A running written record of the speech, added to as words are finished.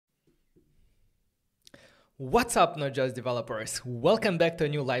What's up, Notjust developers? Welcome back to a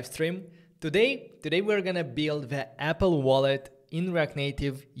new live stream. Today we're gonna build the Apple Wallet in React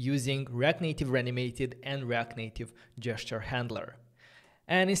Native using React Native Reanimated and React Native Gesture Handler.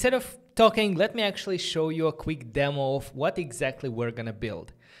 And instead of talking, let me actually show you a quick demo of what exactly we're gonna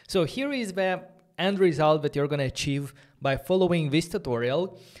build. So here is the end result that you're gonna achieve by following this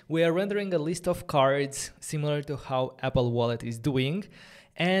tutorial. We are rendering a list of cards similar to how Apple Wallet is doing.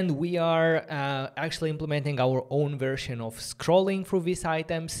 And we are actually implementing our own version of scrolling through these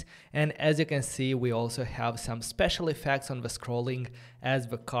items. And as you can see, we also have some special effects on the scrolling as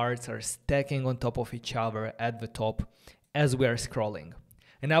the cards are stacking on top of each other at the top as we are scrolling.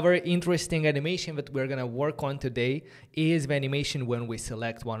 Another interesting animation that we're gonna work on today is the animation when we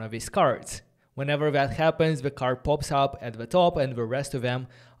select one of these cards. Whenever that happens, the card pops up at the top and the rest of them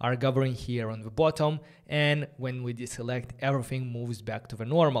are hovering here on the bottom. And when we deselect, everything moves back to the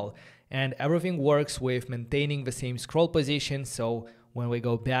normal. And everything works with maintaining the same scroll position. So when we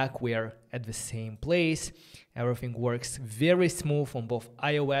go back, we are at the same place. Everything works very smooth on both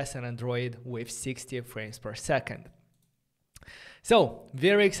iOS and Android with 60 frames per second. So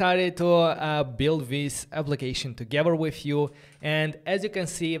very excited to build this application together with you. And as you can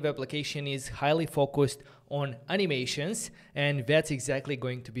see, the application is highly focused on animations, and that's exactly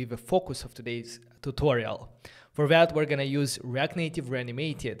going to be the focus of today's tutorial. For that, we're gonna use React Native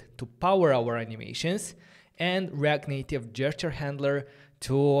Reanimated to power our animations and React Native Gesture Handler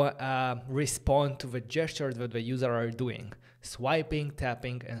to respond to the gestures that the user are doing, swiping,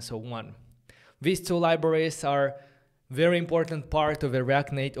 tapping, and so on. These two libraries are very important part of the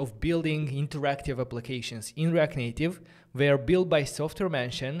React Native of building interactive applications in React Native. They are built by Software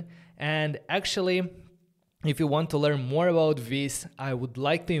Mansion, and actually, if you want to learn more about this, I would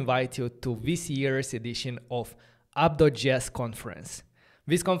like to invite you to this year's edition of App.js conference.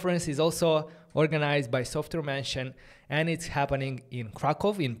 This conference is also organized by Software Mansion, and it's happening in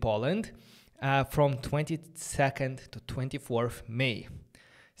Krakow in Poland from 22nd to 24th May.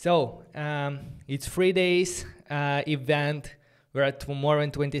 So it's 3 days event. We're at more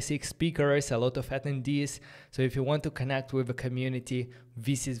than 26 speakers, a lot of attendees. So if you want to connect with the community,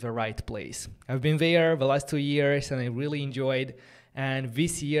 this is the right place. I've been there the last 2 years and I really enjoyed. And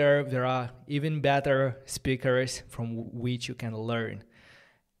this year there are even better speakers from which you can learn.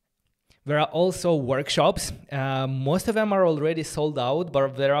 There are also workshops. Most of them are already sold out,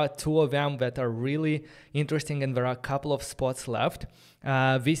 but there are 2 of them that are really interesting and there are a couple of spots left.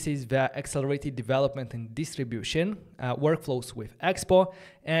 This is the Accelerated Development and Distribution Workflows with Expo,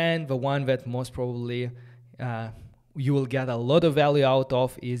 and the one that most probably you will get a lot of value out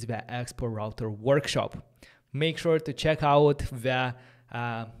of is the Expo Router Workshop. Make sure to check out the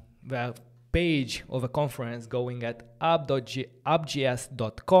page of the conference going at app.js.co.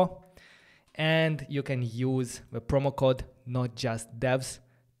 And you can use the promo code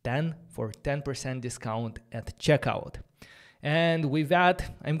notjust.dev10 for 10% discount at checkout. And with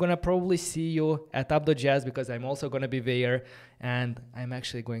that, I'm gonna probably see you at app.js because I'm also gonna be there, and I'm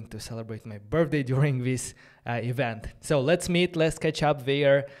actually going to celebrate my birthday during this event. So let's meet, let's catch up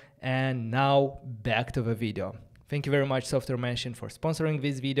there, and now back to the video. Thank you very much, Software Mansion, for sponsoring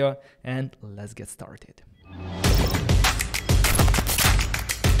this video, and let's get started.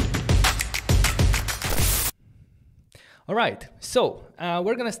 All right, so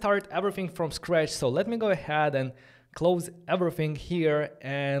we're gonna start everything from scratch. So let me go ahead and close everything here,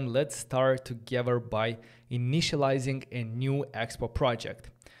 and let's start together by initializing a new Expo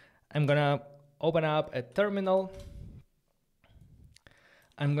project. I'm gonna open up a terminal.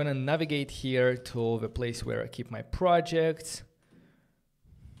 I'm gonna navigate here to the place where I keep my projects.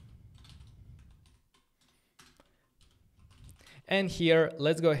 And here,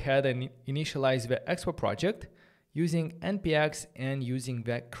 let's go ahead and initialize the Expo project using npx and using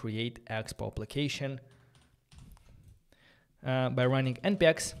the create expo application by running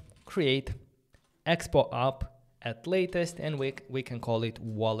npx create expo app at latest, and we can call it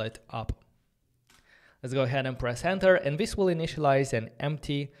wallet app. Let's go ahead and press enter, and this will initialize an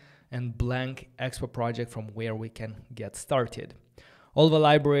empty and blank expo project from where we can get started. All the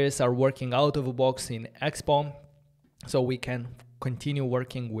libraries are working out of the box in Expo, so we can continue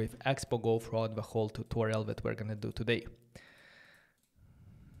working with Expo Go throughout the whole tutorial that we're gonna do today.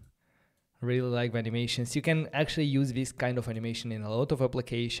 Really like the animations. You can actually use this kind of animation in a lot of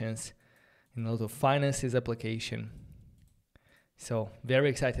applications, in a lot of finances application. So very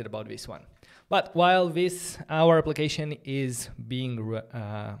excited about this one. But while our application is being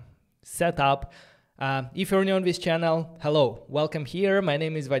set up, if you're new on this channel, hello, welcome here. My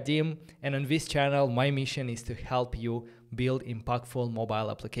name is Vadim, and on this channel, my mission is to help you build impactful mobile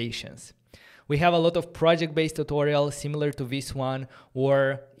applications. We have a lot of project-based tutorials similar to this one,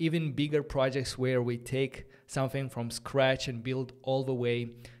 or even bigger projects where we take something from scratch and build all the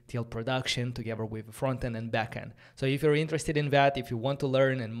way till production together with front-end and back-end. So if you're interested in that, if you want to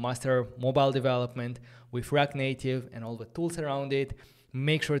learn and master mobile development with React Native and all the tools around it,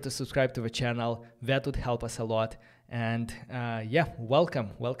 make sure to subscribe to the channel. That would help us a lot. And yeah, welcome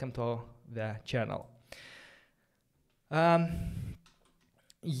to the channel.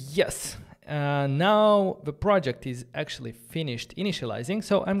 Yes, now the project is actually finished initializing.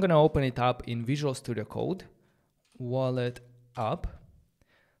 So I'm gonna open it up in Visual Studio Code, wallet up.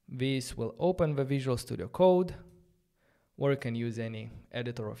 This will open the Visual Studio Code, or you can use any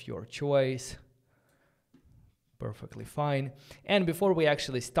editor of your choice. Perfectly fine. And before we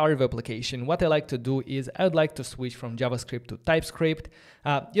actually start the application, what I like to do is I'd like to switch from JavaScript to TypeScript.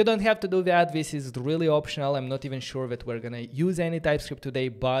 You don't have to do that. This is really optional. I'm not even sure that we're going to use any TypeScript today,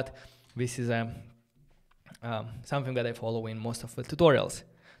 but this is something that I follow in most of the tutorials.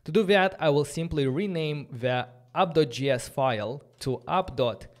 To do that, I will simply rename the app.js file to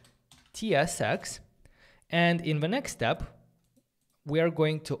app.tsx. And in the next step, we are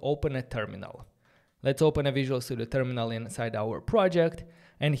going to open a terminal. Let's open a Visual Studio terminal inside our project,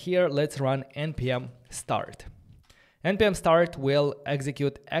 and here let's run npm start. npm start will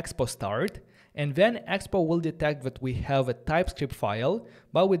execute Expo start, and then Expo will detect that we have a TypeScript file,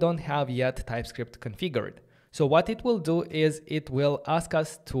 but we don't have yet TypeScript configured. So what it will do is it will ask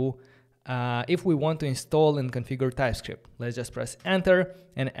us to if we want to install and configure TypeScript. Let's just press enter,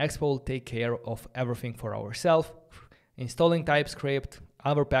 and Expo will take care of everything for ourselves, installing TypeScript,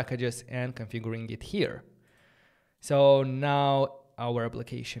 other packages, and configuring it here. So now our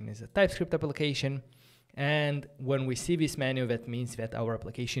application is a TypeScript application, and when we see this menu, that means that our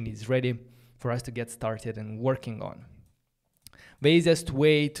application is ready for us to get started and working on. The easiest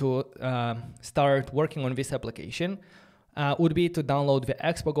way to start working on this application would be to download the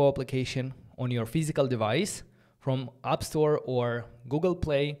Expo Go application on your physical device from App Store or Google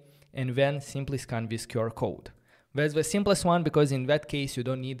Play, and then simply scan this QR code. That's the simplest one, because in that case you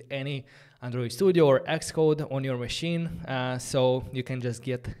don't need any Android Studio or Xcode on your machine, so you can just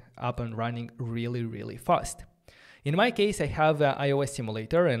get up and running really fast. In my case, I have an iOS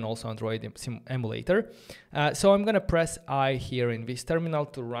simulator and also Android emulator, so I'm gonna press I here in this terminal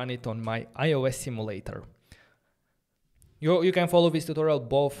to run it on my iOS simulator. You can follow this tutorial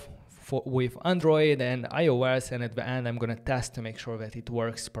both with Android and iOS, and at the end I'm gonna test to make sure that it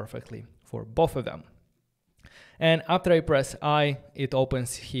works perfectly for both of them. And after I press I, it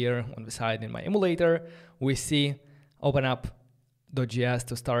opens here on the side in my emulator. We see open up .js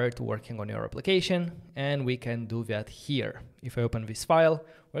to start working on your application, and we can do that here. If I open this file,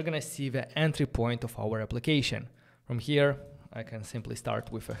 we're gonna see the entry point of our application. From here, I can simply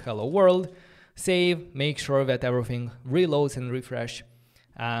start with a hello world, save, make sure that everything reloads and refresh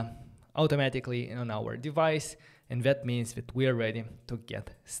automatically on our device, and that means that we're ready to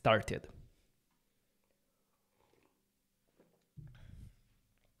get started.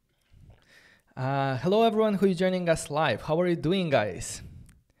 Hello everyone who is joining us live. How are you doing, guys?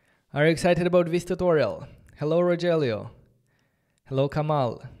 Are you excited about this tutorial? Hello Rogelio. Hello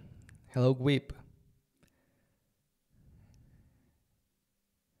Kamal. Hello Gwip.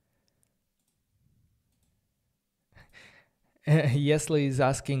 Yesli is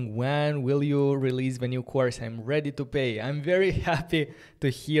asking, when will you release the new course? I'm ready to pay. I'm very happy to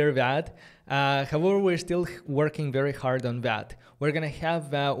hear that. However, we're still working very hard on that. We're gonna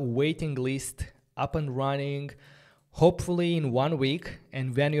have a waiting list up and running, hopefully in 1 week,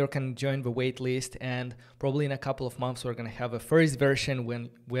 and then you can join the wait list, and probably in a couple of months we're gonna have a first version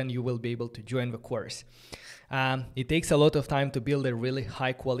when you will be able to join the course. It takes a lot of time to build a really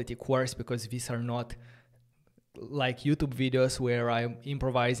high quality course, because these are not like YouTube videos where I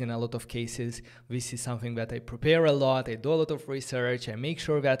improvise in a lot of cases. This is something that I prepare a lot, I do a lot of research, I make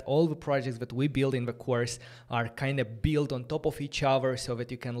sure that all the projects that we build in the course are kind of built on top of each other, so that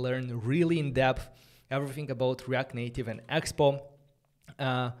you can learn really in depth everything about React Native and Expo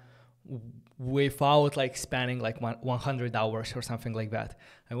without like spanning like 100 hours or something like that.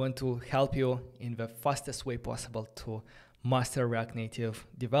 I want to help you in the fastest way possible to master React Native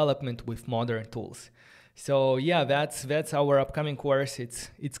development with modern tools. So yeah, that's our upcoming course.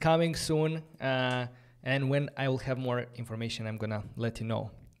 It's coming soon, and when I will have more information, I'm gonna let you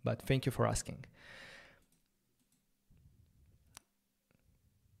know. But thank you for asking.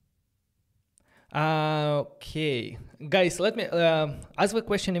 Okay, guys, let me ask a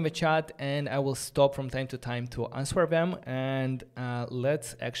question in the chat, and I will stop from time to time to answer them. And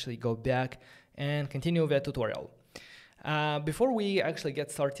let's actually go back and continue the tutorial. Before we actually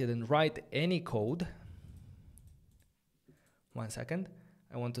get started and write any code, 1 second,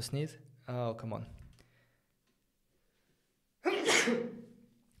 I want to sneeze. Oh, come on.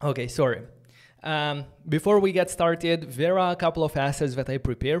 Okay, sorry. Before we get started, there are a couple of assets that I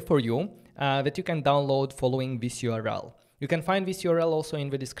prepared for you that you can download following this URL. You can find this URL also in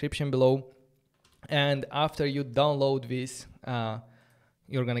the description below. And after you download this,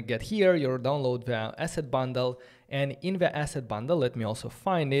 you're gonna get here, you'll download the asset bundle. And in the asset bundle, let me also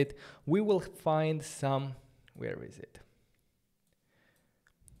find it, we will find some, where is it?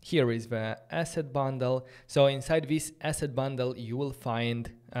 Here is the asset bundle. So inside this asset bundle, you will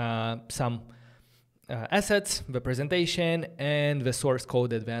find some assets, the presentation, and the source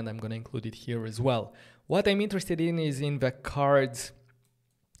code at the end. I'm going to include it here as well. What I'm interested in is in the cards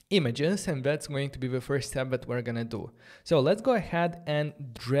images, and that's going to be the first step that we're going to do. So let's go ahead and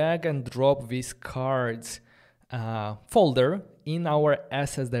drag and drop this cards folder in our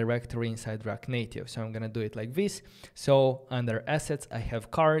assets directory inside React Native. So I'm going to do it like this. So under assets, I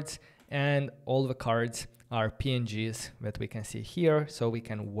have cards, and all the cards are PNGs that we can see here, so we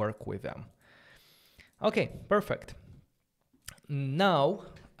can work with them. Okay, perfect. Now,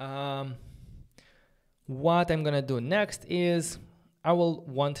 what I'm going to do next is I will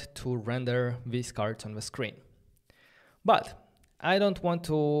want to render these cards on the screen. But I don't want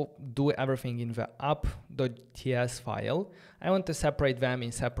to do everything in the app.ts file. I want to separate them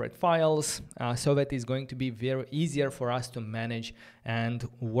in separate files so that it's going to be very easier for us to manage and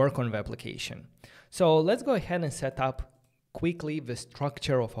work on the application. So let's go ahead and set up quickly the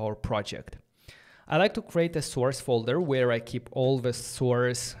structure of our project. I like to create a source folder where I keep all the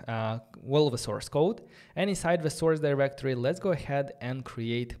source code. And inside the source directory, let's go ahead and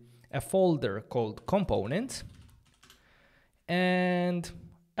create a folder called components, and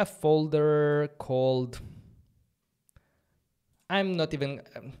a folder called,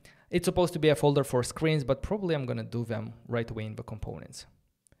 it's supposed to be a folder for screens, but probably I'm gonna do them right away in the components,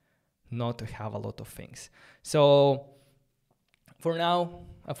 not to have a lot of things. So for now,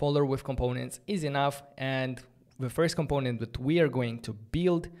 a folder with components is enough, and the first component that we are going to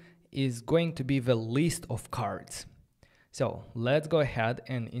build is going to be the list of cards. So let's go ahead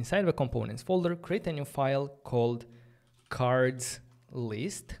and inside the components folder, create a new file called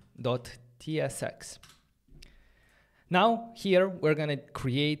cardslist.tsx. Now here we're going to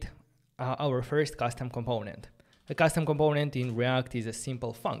create our first custom component. A custom component in React is a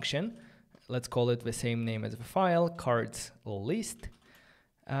simple function. Let's call it the same name as the file, cardslist.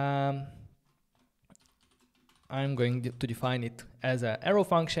 I'm going to define it as an arrow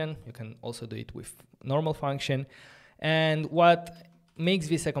function. You can also do it with normal function. And what makes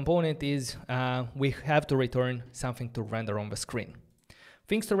this a component is we have to return something to render on the screen.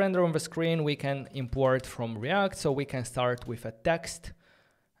 Things to render on the screen we can import from React, so we can start with a text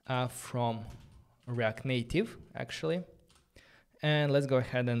from React Native, actually. And let's go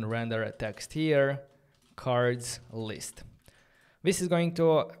ahead and render a text here, cards list. This is going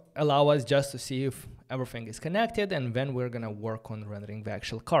to allow us just to see if everything is connected, and then we're going to work on rendering the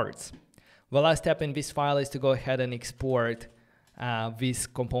actual cards. The last step in this file is to go ahead and export this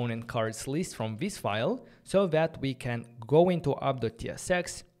component cards list from this file so that we can go into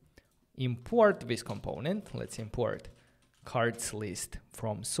app.tsx, import this component. Let's import cards list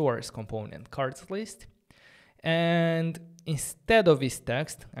from source component cards list. And instead of this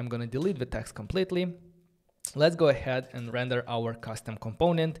text, I'm going to delete the text completely. Let's go ahead and render our custom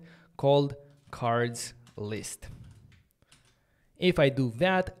component called cards list. If I do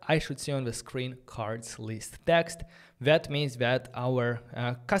that, I should see on the screen cards list text. That means that our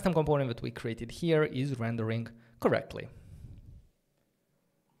custom component that we created here is rendering correctly.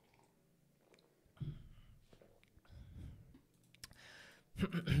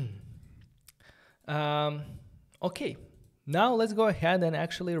 Okay, now let's go ahead and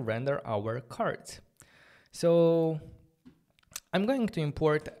actually render our cards. So I'm going to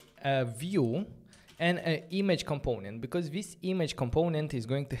import a view and an image component, because this image component is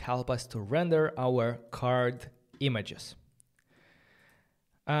going to help us to render our card images.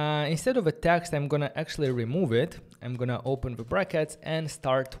 Instead of a text, I'm going to actually remove it. I'm going to open the brackets and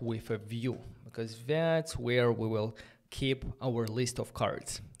start with a view, because that's where we will keep our list of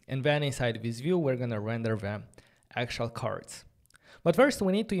cards. And then inside this view, we're going to render the actual cards. But first,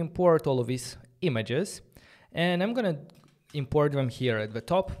 we need to import all of these images. And I'm going to import them here at the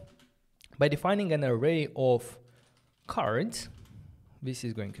top by defining an array of cards. This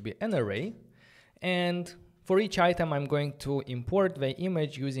is going to be an array. And for each item, I'm going to import the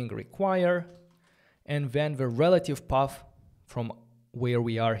image using require, and then the relative path from where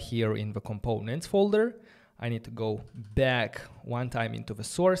we are here in the components folder. I need to go back one time into the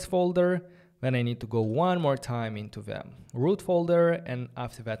source folder, then I need to go one more time into the root folder, and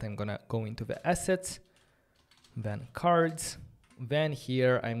after that I'm gonna go into the assets, then cards, then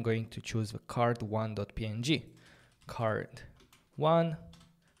here I'm going to choose the card1.png,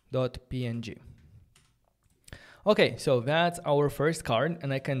 card1.png. Okay, so that's our first card,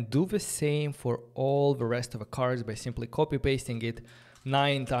 and I can do the same for all the rest of the cards by simply copy pasting it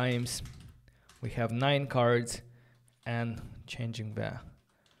 9 times. We have 9 cards, and changing the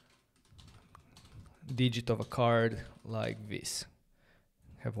digit of a card like this.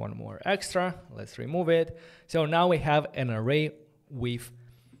 Have one more extra, let's remove it. So now we have an array with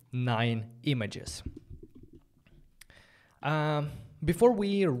 9 images. Before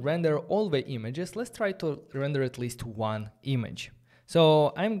we render all the images, let's try to render at least one image.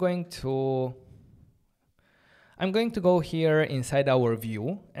 So I'm going to go here inside our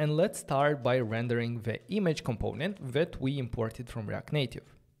view, and let's start by rendering the image component that we imported from React Native.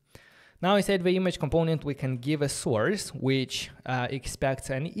 Now inside the image component, we can give a source which expects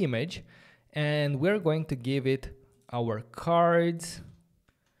an image, and we're going to give it our cards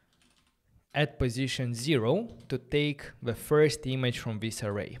at position 0 to take the first image from this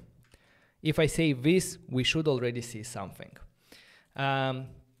array. If I say this, we should already see something. But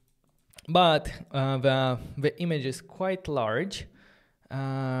the image is quite large,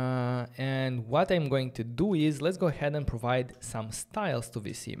 and what I'm going to do is, let's go ahead and provide some styles to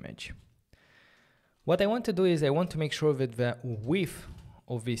this image. What I want to do is I want to make sure that the width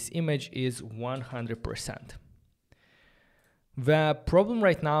of this image is 100%. The problem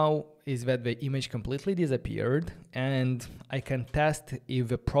right now is that the image completely disappeared, and I can test if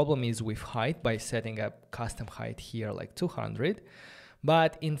the problem is with height by setting a custom height here like 200.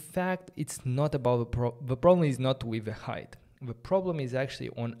 But in fact, it's not about the problem is not with the height. The problem is actually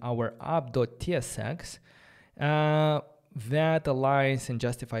on our app.tsx that aligns and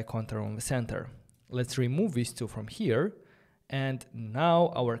justify contour on the center. Let's remove these two from here, and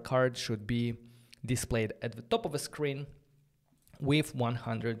now our card should be displayed at the top of the screen with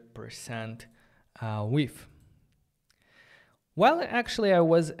 100% width. While actually I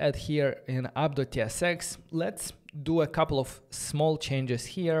was at here in app.tsx, let's do a couple of small changes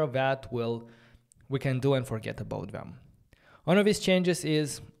here that we can do and forget about them. One of these changes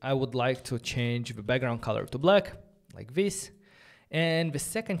is I would like to change the background color to black, like this. And the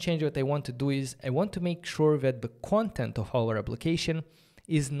second change that I want to do is I want to make sure that the content of our application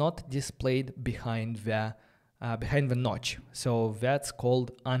is not displayed behind the notch. So that's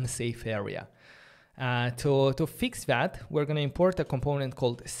called unsafe area. To fix that, we're going to import a component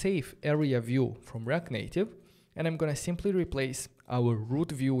called safe area view from React Native, and I'm going to simply replace our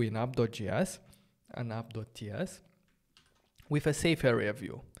root view in app.js and app.ts with a safe area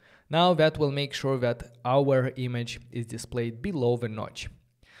view. Now that will make sure that our image is displayed below the notch.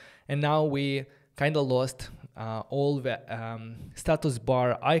 And now we kind of lost all the status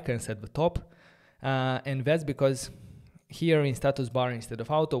bar icons at the top, and that's because here in status bar, instead of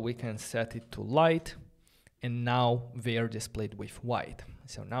auto, we can set it to light, and now they are displayed with white.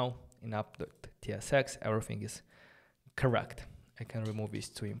 So now in app.tsx, everything is correct. I can remove these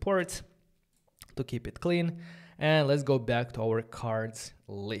two imports to keep it clean, and let's go back to our cards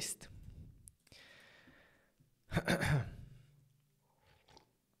list.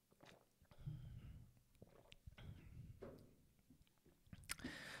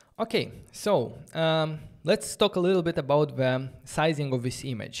 Okay, so let's talk a little bit about the sizing of this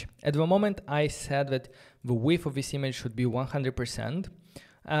image. At the moment, I said that the width of this image should be 100%.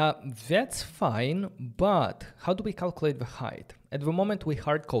 That's fine, but how do we calculate the height? At the moment, we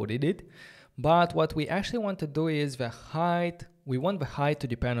hard-coded it, but what we actually want to do is the height. We want the height to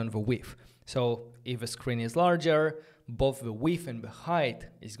depend on the width. So if the screen is larger, both the width and the height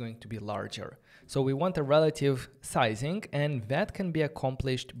is going to be larger. So we want a relative sizing, and that can be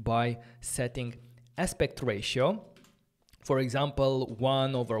accomplished by setting aspect ratio. For example,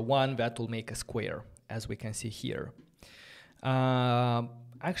 1/1, that will make a square, as we can see here.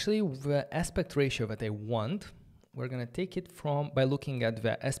 Actually, the aspect ratio that I want, we're going to take it by looking at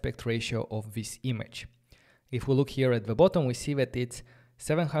the aspect ratio of this image. If we look here at the bottom, we see that it's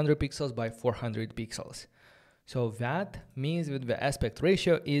 700 pixels by 400 pixels. So that means that the aspect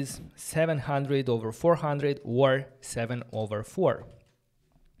ratio is 700/400 or 7/4.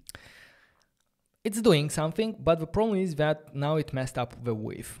 It's doing something, but the problem is that now it messed up the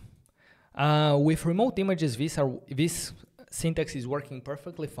width. With remote images, this syntax is working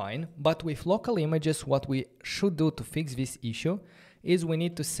perfectly fine, but with local images, what we should do to fix this issue is we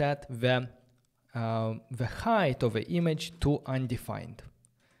need to set the height of the image to undefined.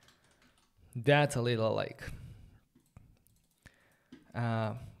 that's a little like,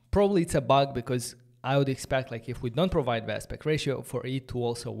 probably it's a bug, because I would expect like if we don't provide the aspect ratio for it to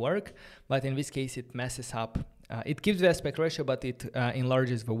also work, but in this case it messes up. It gives the aspect ratio, but it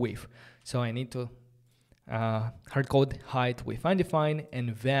enlarges the width. So I need to hardcode height with undefined,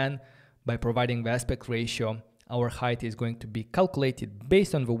 and then by providing the aspect ratio, our height is going to be calculated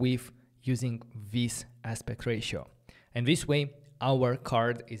based on the width using this aspect ratio. And this way, our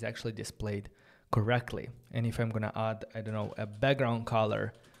card is actually displayed correctly. And if I'm gonna add, I don't know, a background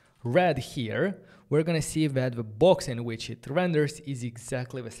color red here, we're gonna see that the box in which it renders is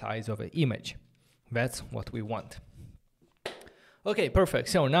exactly the size of the image. That's what we want. Okay, perfect.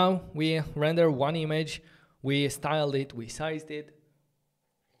 So now we render one image, we styled it, we sized it.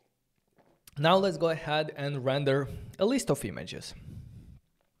 Now let's go ahead and render a list of images.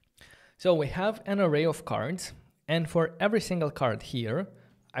 So we have an array of cards, and for every single card here,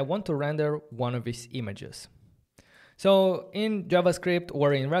 I want to render one of these images. So in JavaScript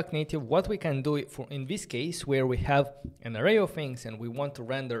or in React Native, what we can do for in this case, where we have an array of things and we want to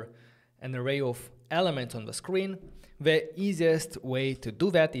render an array of elements on the screen, the easiest way to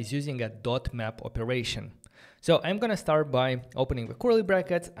do that is using a dot map operation. So I'm gonna start by opening the curly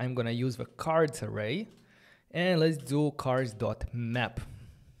brackets. I'm gonna use the cards array, and let's do cards.map.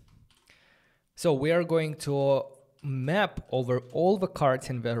 So we are going to map over all the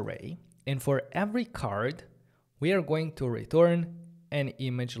cards in the array, and for every card, we are going to return an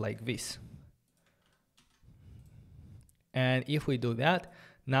image like this. And if we do that,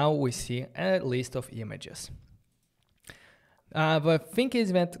 now we see a list of images. The thing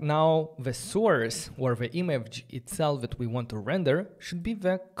is that now the source or the image itself that we want to render should be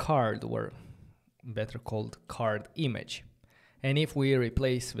the card, or better called card image. And if we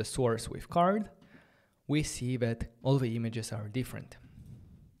replace the source with card, we see that all the images are different.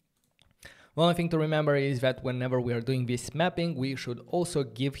 One thing to remember is that whenever we are doing this mapping, we should also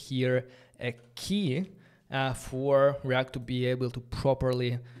give here a key for React to be able to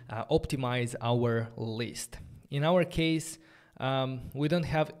properly optimize our list. In our case, we don't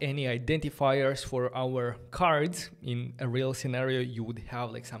have any identifiers for our cards. In a real scenario, you would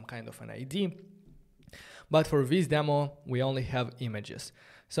have like some kind of an ID. But for this demo, we only have images.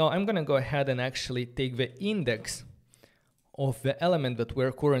 So I'm gonna go ahead and actually take the index of the element that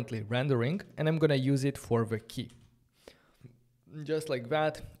we're currently rendering, and I'm gonna use it for the key. Just like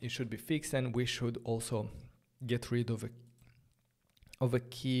that, it should be fixed, and we should also get rid of a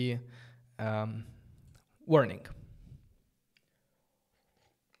key warning.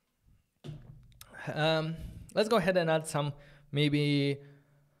 Let's go ahead and add some maybe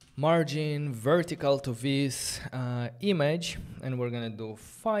margin vertical to this image, and we're gonna do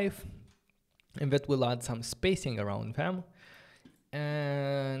 5, and that will add some spacing around them.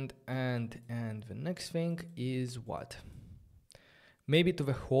 And the next thing is what? Maybe to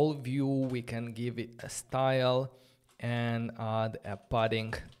the whole view we can give it a style and add a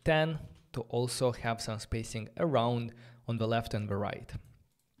padding 10 to also have some spacing around on the left and the right.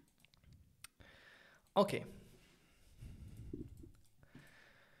 Okay.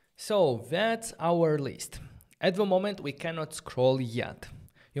 So that's our list. At the moment we cannot scroll yet.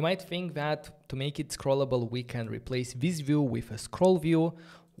 You might think that to make it scrollable we can replace this view with a scroll view,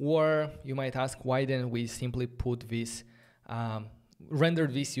 or you might ask why didn't we simply put this, render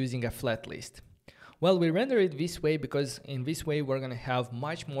this using a flat list. Well, we render it this way because in this way we're gonna have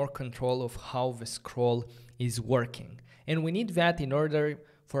much more control of how the scroll is working. And we need that in order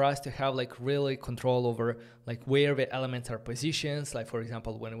for us to have like really control over like where the elements are positioned. Like for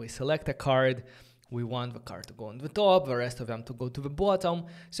example, when we select a card, we want the card to go on the top, the rest of them to go to the bottom.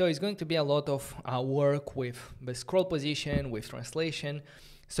 So it's going to be a lot of work with the scroll position, with translation.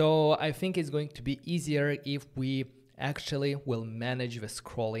 So I think it's going to be easier if we actually will manage the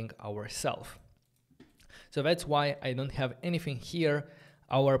scrolling ourselves. So that's why I don't have anything here.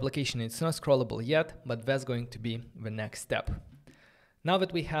 Our application is not scrollable yet, but that's going to be the next step. Now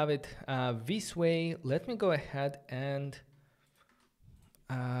that we have it this way, let me go ahead and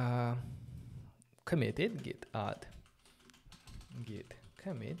commit it, git add, git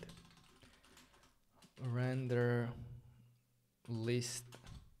commit, render list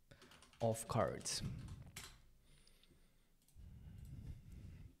of cards.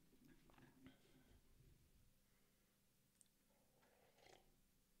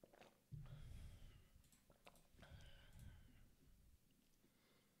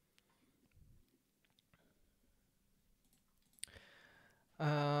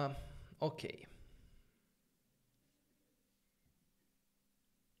 Okay.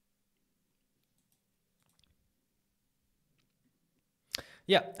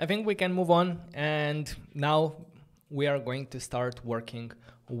 yeah, I think we can move on, and now we are going to start working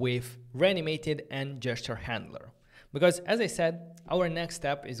with Reanimated and gesture handler. Because as I said, our next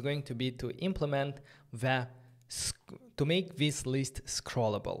step is going to be to implement to make this list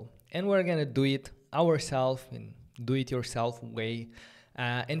scrollable. And we're gonna do it ourselves in do-it-yourself way.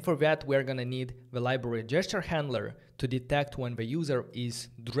 And for that, we're gonna need the library gesture handler to detect when the user is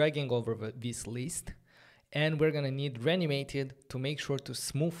dragging over this list. And we're gonna need Reanimated to make sure to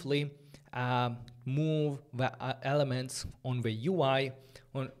smoothly move the elements on the UI,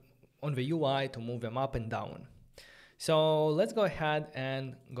 on the UI to move them up and down. So let's go ahead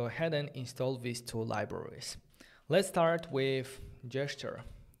and install these two libraries. Let's start with gesture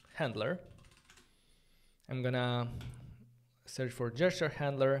handler. I'm gonna search for gesture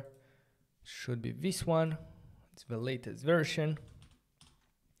handler. Should be this one. It's the latest version.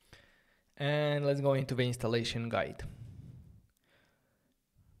 And let's go into the installation guide.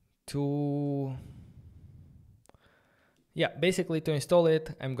 Basically to install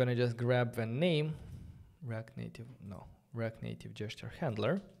it, I'm gonna just grab the name, React Native gesture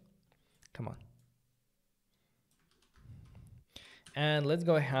handler. Come on. And let's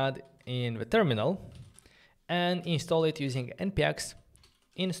go ahead in the terminal and install it using npx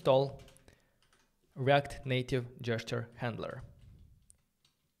install React Native gesture handler.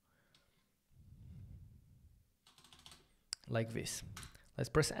 Like this. Let's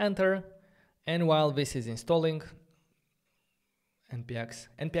press enter, and while this is installing, npx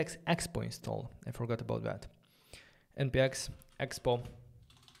Expo install. I forgot about that. npx Expo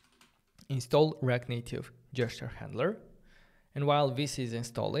install React Native gesture handler. And while this is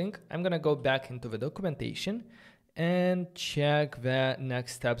installing, I'm gonna go back into the documentation and check the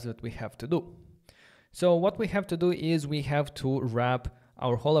next steps that we have to do. So what we have to do is we have to wrap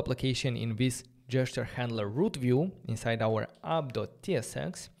our whole application in this gesture handler root view inside our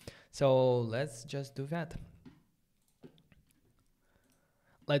app.tsx. So let's just do that.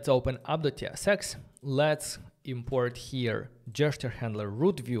 Let's open app.tsx. Let's import here gesture handler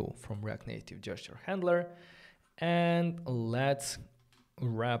root view from React Native gesture handler. And let's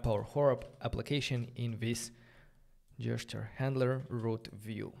wrap our whole application in this gesture handler root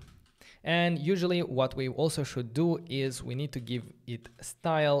view. And usually what we also should do is we need to give it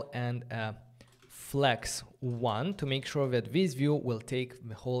style and a flex 1 to make sure that this view will take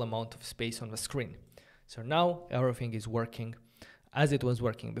the whole amount of space on the screen. So now everything is working as it was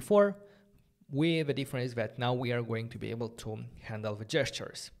working before, with the difference that now we are going to be able to handle the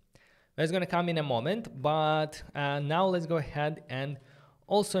gestures. That's going to come in a moment, but now let's go ahead and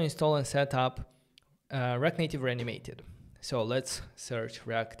also install and set up React Native Reanimated. So let's search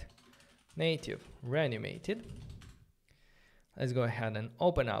React Native Reanimated. Let's go ahead and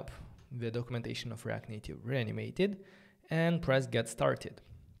open up the documentation of React Native Reanimated and press Get Started.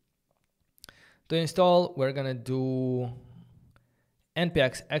 To install, we're going to do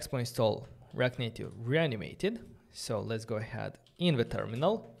npx expo install React Native Reanimated. So let's go ahead in the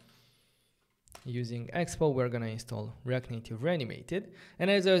terminal. Using Expo, we're going to install React Native Reanimated.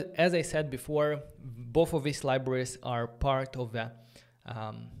 And as I said before, both of these libraries are part of the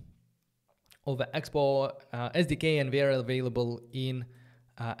Expo SDK, and they are available in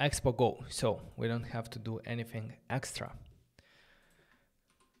Expo Go. So we don't have to do anything extra.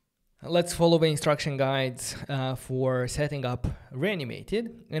 Let's follow the instruction guides for setting up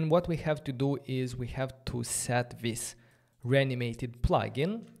Reanimated. And what we have to do is we have to set this Reanimated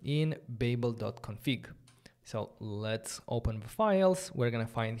plugin in babel.config. So let's open the files. We're gonna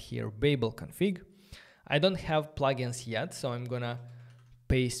find here Babel config. I don't have plugins yet, so I'm gonna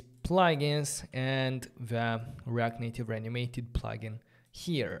paste plugins and the React Native Reanimated plugin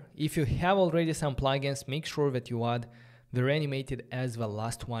here. If you have already some plugins, make sure that you add the Reanimated as the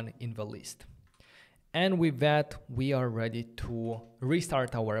last one in the list. And with that, we are ready to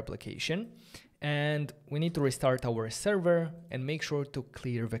restart our application. And we need to restart our server and make sure to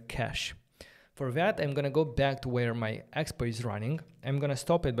clear the cache. For that, I'm going to go back to where my Expo is running. I'm going to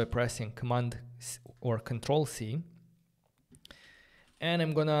stop it by pressing Command or Control C. And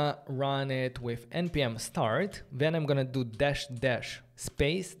I'm going to run it with npm start. Then I'm going to do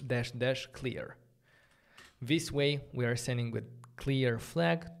 --space --clear. This way, we are sending the clear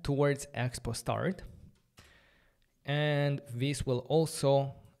flag towards Expo start. And this will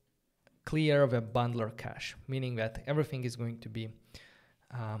also clear the bundler cache, meaning that everything is going to be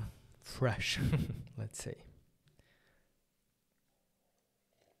fresh, let's say.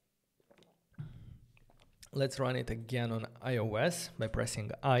 Let's run it again on iOS by pressing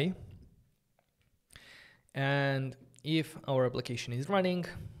I. And if our application is running,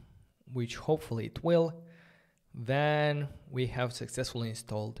 which hopefully it will, then we have successfully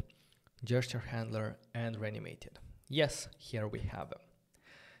installed gesture handler and Reanimated. Yes, here we have it.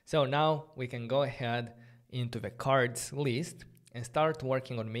 So now we can go ahead into the cards list and start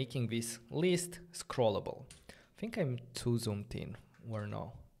working on making this list scrollable. I think I'm too zoomed in, or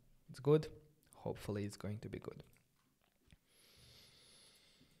no? It's good? Hopefully it's going to be good.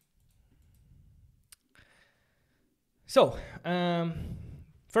 So,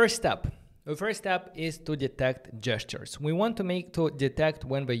 first step. The first step is to detect gestures. We want to detect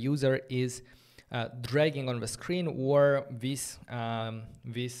when the user is dragging on the screen, or this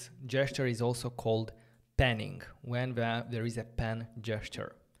gesture is also called panning, when there is a pan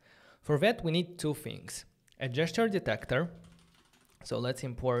gesture. For that, we need two things: a gesture detector. So let's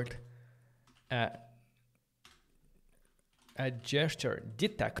import a gesture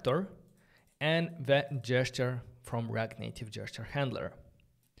detector and the gesture from React Native gesture handler.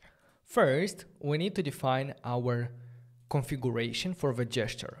 First, we need to define our configuration for the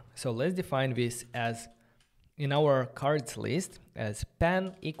gesture. So let's define this as, in our cards list, as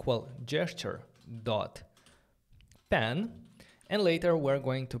pan equal gesture dot pan, and later we're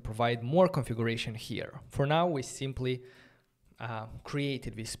going to provide more configuration here. For now, we simply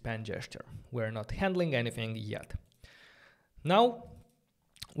created this pan gesture. We're not handling anything yet. Now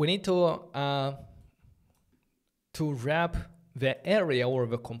we need to wrap the area or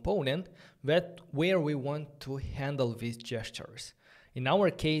the component where we want to handle these gestures. In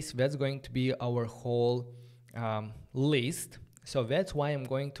our case, that's going to be our whole list. So that's why I'm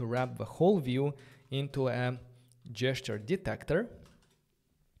going to wrap the whole view into a gesture detector.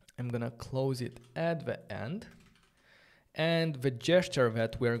 I'm gonna close it at the end. And the gesture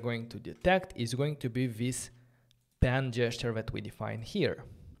that we're going to detect is going to be this pan gesture that we define here.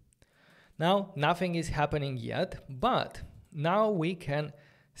 Now, nothing is happening yet, but now we can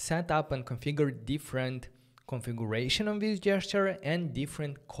set up and configure different configuration on this gesture and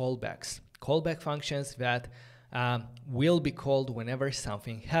different callbacks. Callback functions that will be called whenever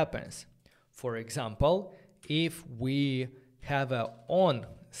something happens. For example, if we have a on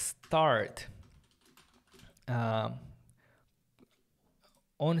start and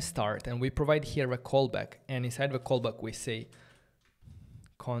we provide here a callback, and inside the callback we say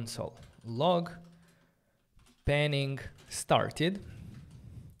console log panning started,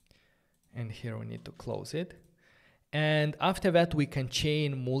 and here we need to close it, and after that we can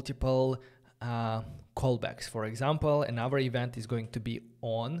chain multiple callbacks. For example, another event is going to be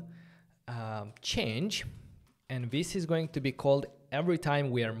on change, and this is going to be called every time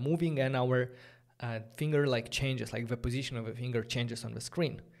we are moving and our finger changes, like the position of the finger changes on the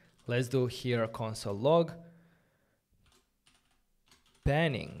screen. Let's do here console log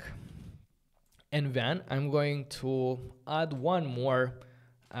panning, and then I'm going to add one more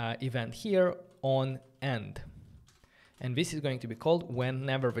event here on end, and this is going to be called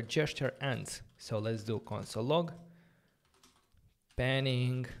whenever the gesture ends. So let's do console log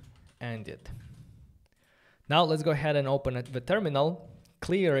panning ended. Now let's go ahead and open the terminal,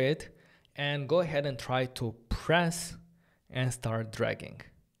 clear it, and go ahead and try to press and start dragging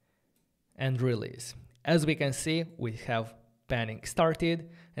and release. As we can see, we have panning started,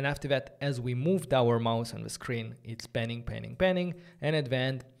 and after that, as we moved our mouse on the screen, it's panning, panning, panning, and at the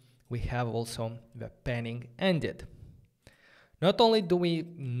end, we have also the panning ended. Not only do we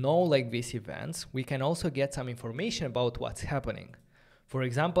know these events, we can also get some information about what's happening. For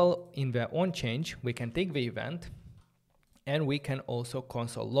example, in the on change, we can take the event, and we can also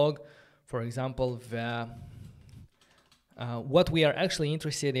console log. For example, what we are actually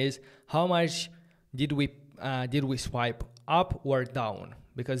interested in is how much did we swipe up or down,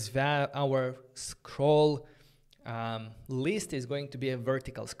 because our scroll list is going to be a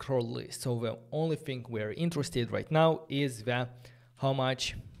vertical scroll list. So the only thing we're interested right now is how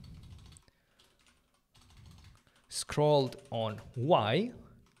much scrolled on Y.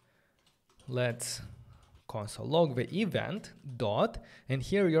 Let's console log the event dot, and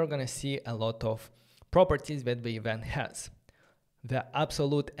here you're gonna see a lot of properties that the event has. The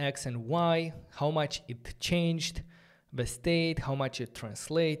absolute X and Y, how much it changed, the state, how much it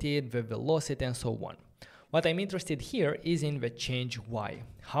translated, the velocity, and so on. What I'm interested here is in the change Y.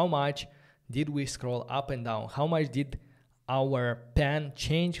 How much did we scroll up and down? How much did our pan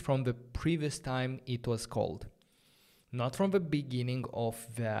change from the previous time it was called? Not from the beginning of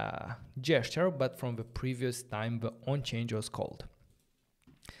the gesture, but from the previous time the on change was called.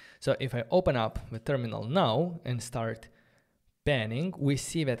 So if I open up the terminal now and start panning, we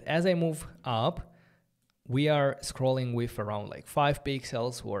see that as I move up, we are scrolling with around 5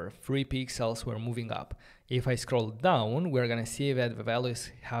 pixels or 3 pixels, we're moving up. If I scroll down, we're gonna see that the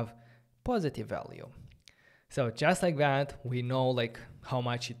values have positive value. So just like that, we know like how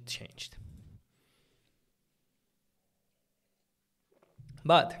much it changed.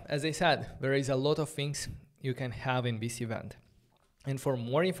 But as I said, there is a lot of things you can have in this event. And for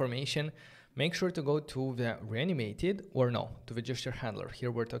more information, make sure to go to the Reanimated, or no, to the gesture handler. Here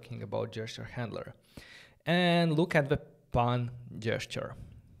we're talking about gesture handler. And look at the pan gesture.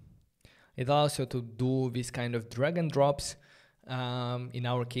 It allows you to do this kind of drag and drops. In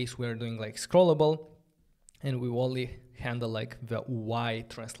our case, we're doing like scrollable, and we only handle like the Y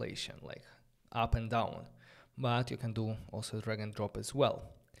translation, like up and down. But you can do also drag and drop as well.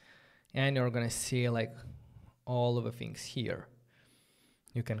 And you're gonna see like all of the things here.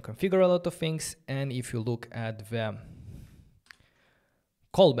 You can configure a lot of things, and if you look at the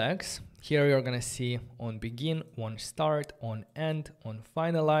callbacks, here you're gonna see on begin, on start, on end, on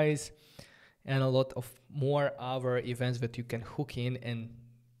finalize, and a lot of more other events that you can hook in and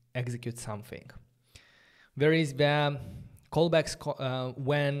execute something. There is the callbacks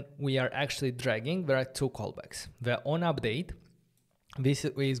when we are actually dragging. There are two callbacks. The on update, this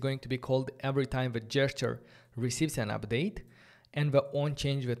is going to be called every time the gesture receives an update, and the on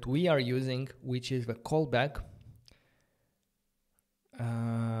change that we are using, which is the callback.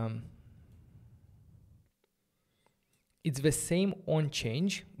 It's the same on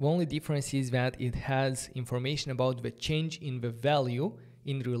change. The only difference is that it has information about the change in the value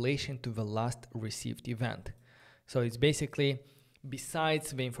in relation to the last received event. So it's basically,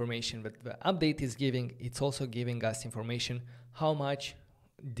 besides the information that the update is giving, it's also giving us information how much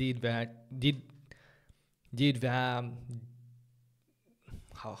did the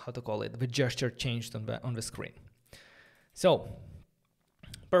how to call it, the gesture changed on the screen. So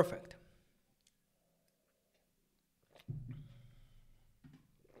perfect.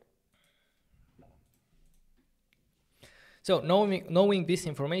 So knowing this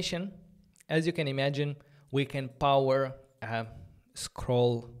information, as you can imagine, we can power a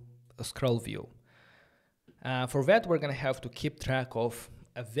scroll view. For that, we're gonna have to keep track of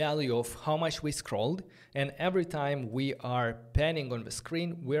a value of how much we scrolled, and every time we are panning on the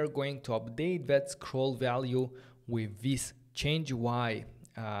screen, we're going to update that scroll value with this change Y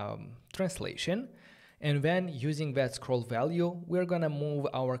translation, and then using that scroll value, we're gonna move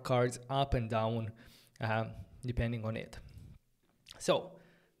our cards up and down depending on it. So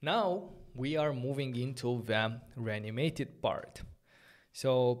now we are moving into the reanimated part.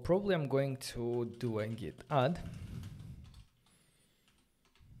 So probably I'm going to do a git add.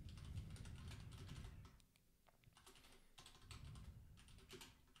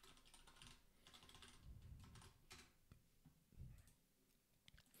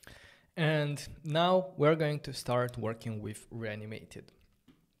 And now we're going to start working with Reanimated.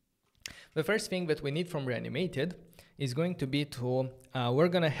 The first thing that we need from Reanimated is going to be to, we're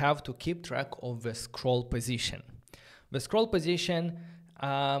going to have to keep track of the scroll position. The scroll position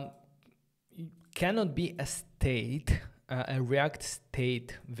cannot be a state, a React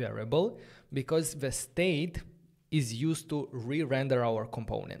state variable, because the state is used to re-render our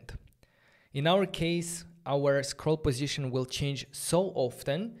component. In our case, our scroll position will change so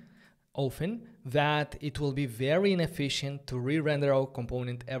often that it will be very inefficient to re-render our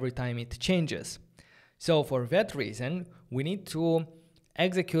component every time it changes. So for that reason, we need to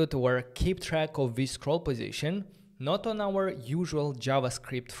execute or keep track of this scroll position, not on our usual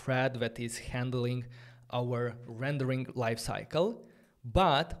JavaScript thread that is handling our rendering lifecycle,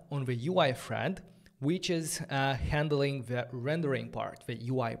 but on the UI thread, which is handling the rendering part, the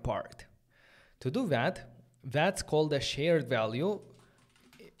UI part. To do that, that's called a shared value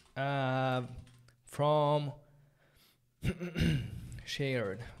from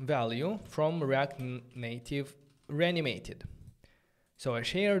shared value from React Native Reanimated. So a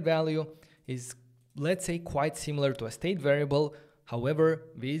shared value is, let's say, quite similar to a state variable. However,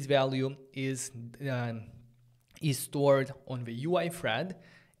 this value is stored on the UI thread,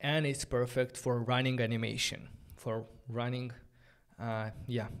 and it's perfect for running animation, for running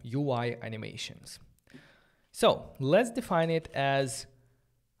UI animations. So let's define it as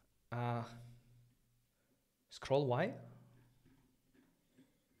scroll Y.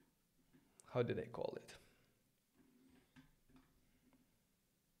 How did I call it?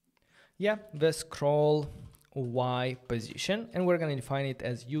 Yeah, the scroll Y position, and we're going to define it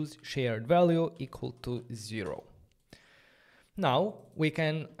as use shared value equal to 0. Now we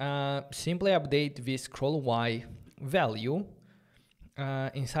can simply update the scroll Y value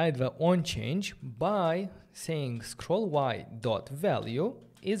inside the on change by saying scroll Y dot value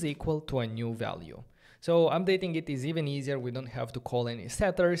is equal to a new value. So updating it is even easier. We don't have to call any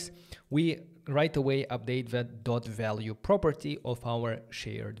setters. We right away update the dot value property of our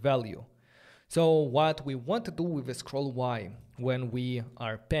shared value. So what we want to do with the scroll Y when we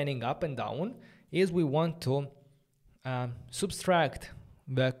are panning up and down is we want to subtract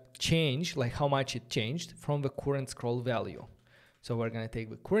the change, like how much it changed, from the current scroll value. So we're going to take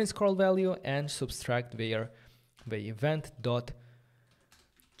the current scroll value and subtract the event dot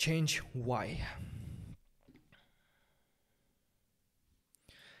change Y.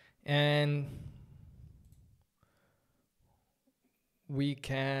 And we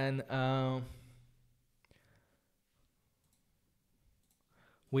can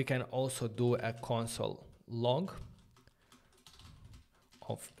also do a console log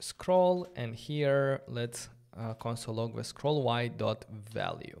of scroll, and here let's console log the scroll Y dot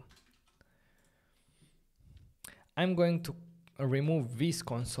value. I'm going to remove this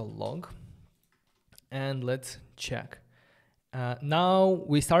console log and let's check. Now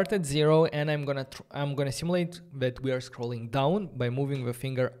we start at 0, and I'm gonna simulate that we are scrolling down by moving the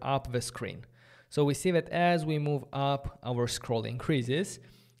finger up the screen. So we see that as we move up, our scroll increases,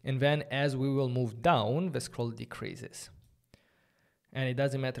 and then as we will move down, the scroll decreases. And it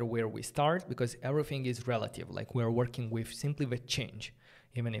doesn't matter where we start because everything is relative, like we're working with simply the change.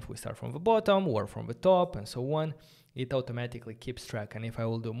 Even if we start from the bottom or from the top and so on, it automatically keeps track. And if I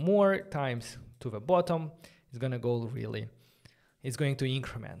will do more times to the bottom, it's gonna go really, it's going to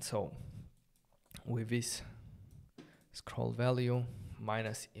increment. So with this scroll value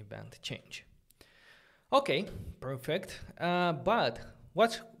minus event change. Okay, perfect. But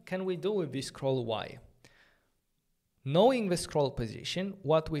what can we do with this scroll Y? Knowing the scroll position,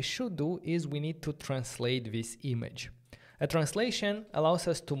 what we should do is we need to translate this image. A translation allows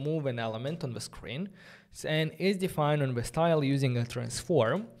us to move an element on the screen and is defined on the style using a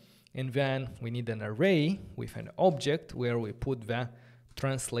transform. And then we need an array with an object where we put the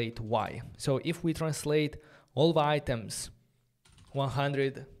translate Y. So if we translate all the items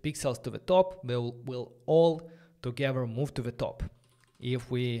 100 pixels to the top, they will all together move to the top.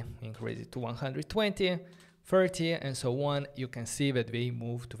 If we increase it to 120, 30, and so on, you can see that they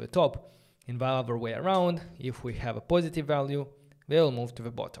move to the top. In the other way around, if we have a positive value, they will move to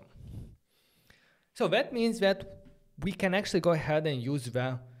the bottom. So that means that we can actually go ahead and use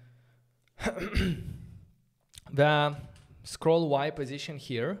the the scroll Y position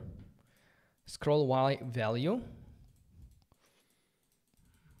here, scroll Y value,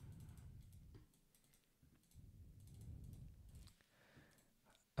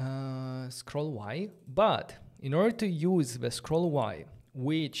 scroll Y, but in order to use the scroll Y,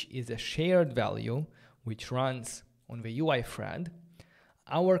 which is a shared value which runs on the UI thread,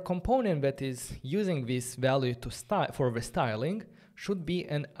 our component that is using this value for the styling should be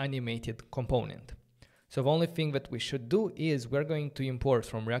an animated component. So the only thing that we should do is we're going to import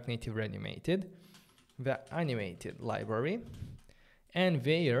from React Native Reanimated the animated library, and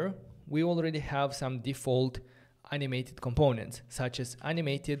there we already have some default animated components such as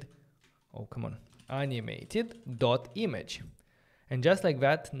animated animated.image. And just like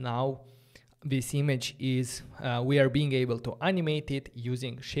that, now this image is we are being able to animate it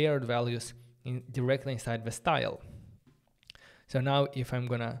using shared values directly inside the style. So now if I'm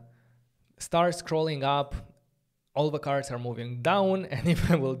gonna start scrolling up, all the cards are moving down, and if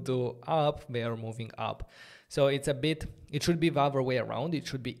I will do up, they are moving up. So it's a bit, it should be the other way around, it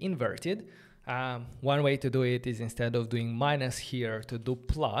should be inverted. One way to do it is instead of doing minus here to do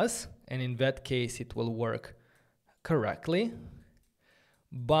plus, and in that case it will work correctly.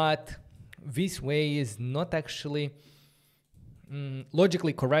 But this way is not actually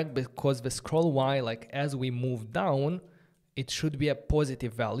logically correct, because the scroll Y, like as we move down, it should be a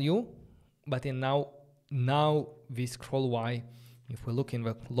positive value, but in now this scroll Y, if we look in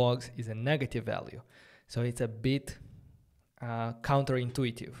the logs, is a negative value. So it's a bit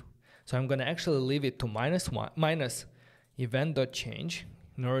counterintuitive. So I'm going to actually leave it to minus event.change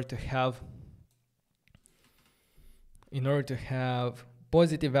in order to have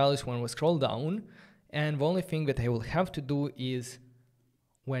positive values when we scroll down. And the only thing that I will have to do is,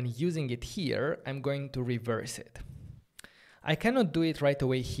 when using it here, I'm going to reverse it. I cannot do it right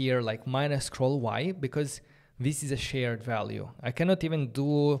away here like minus scroll Y, because this is a shared value. I cannot even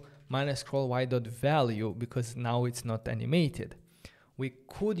do minus scroll Y dot value because now it's not animated. We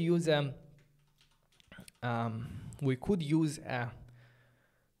could use a how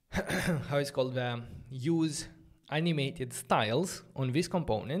it's called, use animated styles on this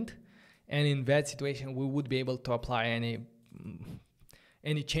component, and in that situation we would be able to apply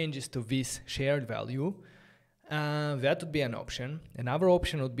any changes to this shared value. That would be an option. Another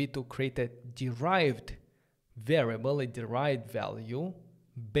option would be to create a derived variable, a derived value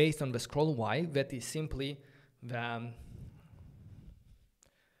based on the scroll Y that is simply the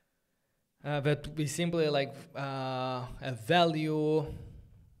that we simply like a value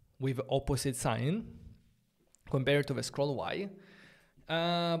with opposite sign compared to the scroll Y.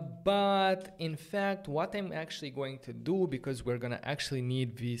 But in fact, what I'm actually going to do, because we're gonna actually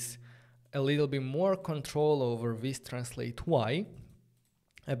need this a little bit more control over this translate Y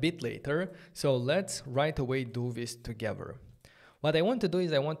a bit later. So let's right away do this together. What I want to do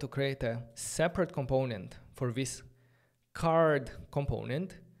is I want to create a separate component for this card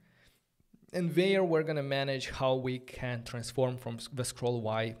component. And there we're gonna manage how we can transform from the scroll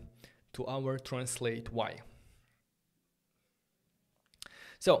Y to our translate Y.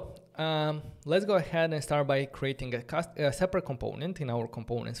 So let's go ahead and start by creating a separate component in our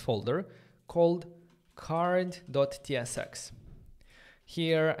components folder called card.tsx.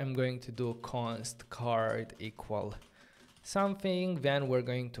 Here I'm going to do const card equal something, then we're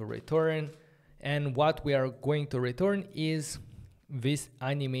going to return, and what we are going to return is this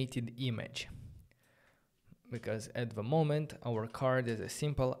animated image, because at the moment our card is a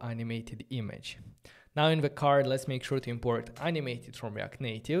simple animated image. Now in the card, let's make sure to import animated from React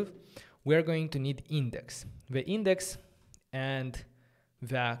Native. We're going to need index. The index and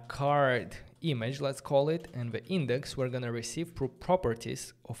the card image, let's call it, and the index we're gonna receive through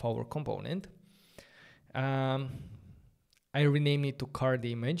properties of our component. I rename it to card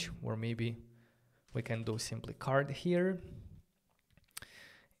image, or maybe we can do simply card here.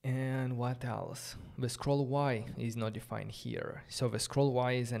 And what else? The scroll Y is not defined here. So the scroll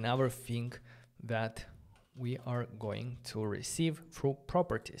Y is another thing that we are going to receive through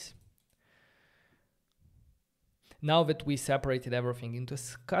properties. Now that we separated everything into a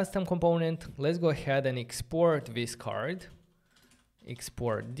custom component, let's go ahead and export this card.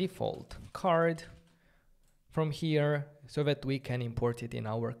 Export default card from here so that we can import it in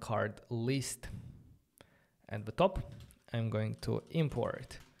our card list. At the top, I'm going to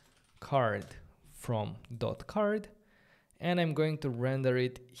import card from .card, and I'm going to render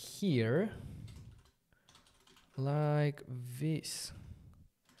it here like this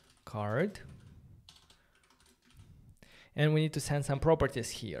card. And we need to send some properties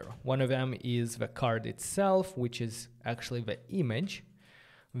here. One of them is the card itself, which is actually the image.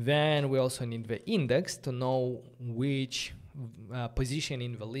 Then we also need the index to know which position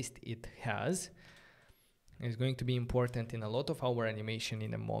in the list it has. It's going to be important in a lot of our animation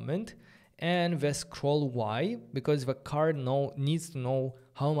in a moment. And the scroll Y, because the card needs to know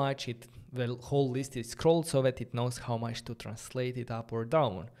how much the whole list is scrolled so that it knows how much to translate it up or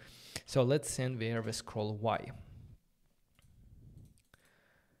down. So let's send there the scroll Y.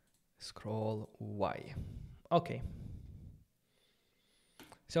 Scroll Y. Okay.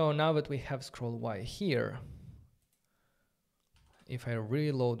 So now that we have scroll Y here, if I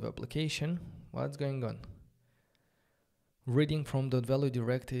reload the application, what's going on? Reading from .value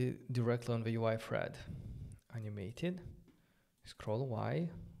directly on the UI thread. Animated. Scroll Y.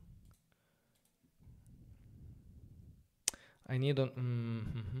 I need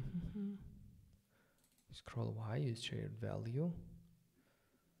on scroll Y is shared value.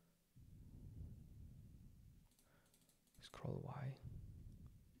 Scroll Y.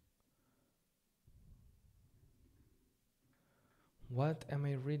 What am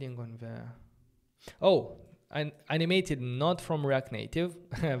I reading on the... Oh, animated not from React Native.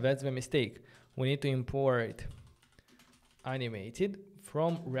 That's the mistake. We need to import animated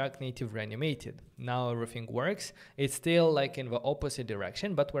from React Native Reanimated. Now everything works. It's still like in the opposite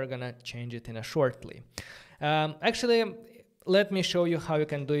direction, but we're gonna change it in a shortly. Actually, let me show you how you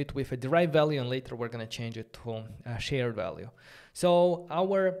can do it with a derived value, and later we're gonna change it to a shared value. So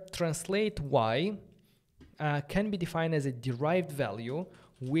our translate Y can be defined as a derived value,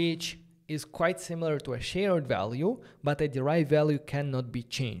 which is quite similar to a shared value, but a derived value cannot be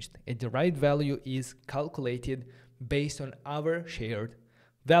changed. A derived value is calculated based on our shared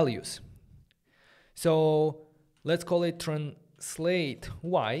values. So let's call it translate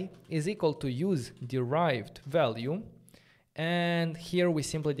Y is equal to use derived value. And here we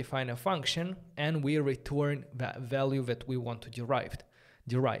simply define a function and we return that value that we want to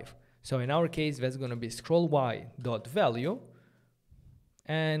derive. So in our case, that's going to be scroll Y dot value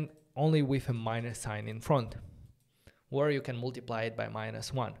and only with a minus sign in front, or you can multiply it by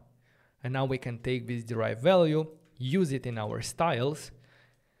 -1. And now we can take this derived value, use it in our styles,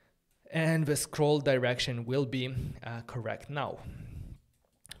 and the scroll direction will be correct now.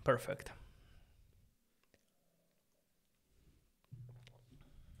 Perfect.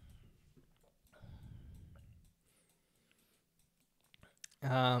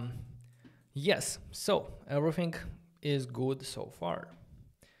 Yes, so everything is good so far.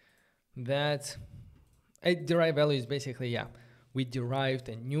 That a derived value is basically, we derived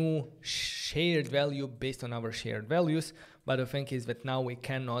a new shared value based on our shared values. But the thing is that now we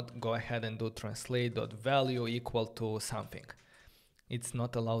cannot go ahead and do translate.value equal to something. It's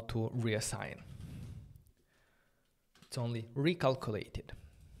not allowed to reassign. It's only recalculated.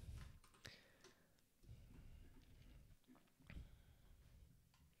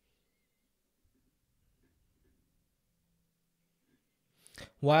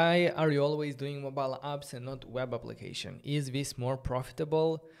 Why are you always doing mobile apps and not web application? Is this more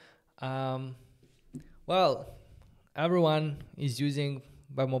profitable? Well, everyone is using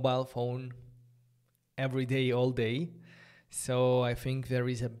the mobile phone every day, all day. So I think there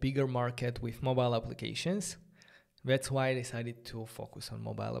is a bigger market with mobile applications. That's why I decided to focus on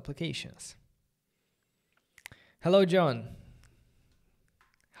mobile applications. Hello, John.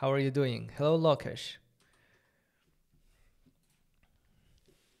 How are you doing? Hello, Lokesh.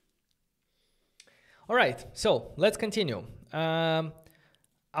 All right, so let's continue. Our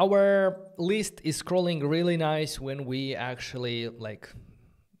list is scrolling really nice when we actually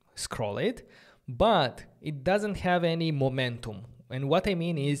scroll it, but it doesn't have any momentum. And what I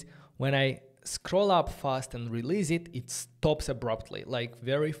mean is when I scroll up fast and release it, it stops abruptly, like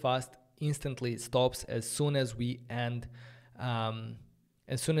very fast, instantly it stops as soon as we end our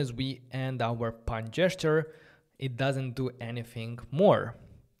punch gesture. It doesn't do anything more.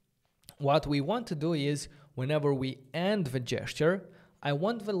 What we want to do is whenever we end the gesture, I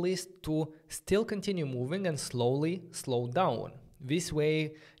want the list to still continue moving and slowly slow down. This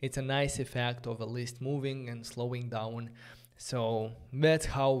way, it's a nice effect of a list moving and slowing down. So that's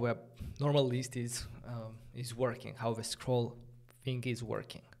how a normal list is working, how the scroll thing is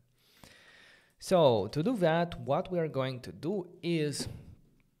working. So to do that, what we are going to do is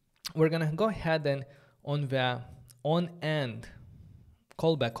we're going to go ahead and on the on-end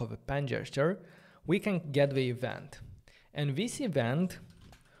callback of a pen gesture, we can get the event. And this event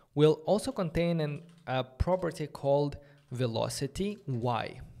will also contain a property called velocity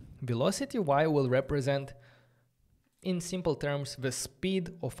y. Velocity y will represent, in simple terms, the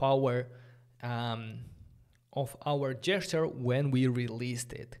speed of our gesture when we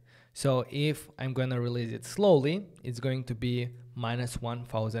released it. So if I'm going to release it slowly, it's going to be minus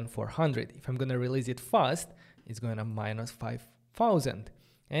 1,400. If I'm going to release it fast, it's going to minus 5,000.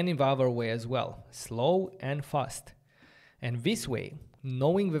 And in the other way as well, slow and fast. And this way,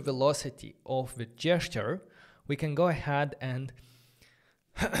 knowing the velocity of the gesture, we can go ahead and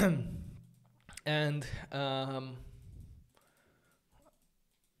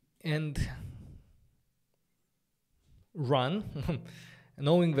run.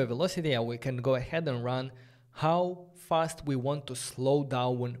 Knowing the velocity, we can go ahead and run how fast we want to slow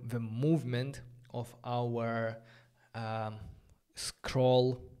down the movement of our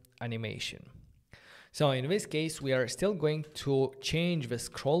scroll animation. So in this case, we are still going to change the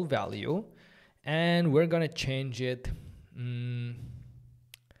scroll value, and we're going to change it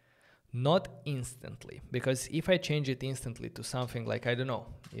not instantly, because if I change it instantly to something like, I don't know,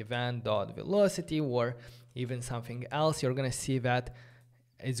 event.velocity or even something else, you're going to see that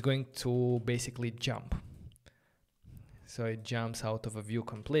it's going to basically jump. So it jumps out of a view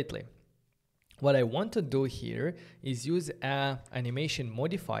completely. What I want to do here is use an animation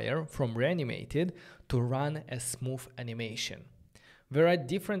modifier from Reanimated to run a smooth animation. There are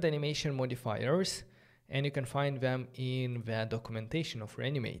different animation modifiers, and you can find them in the documentation of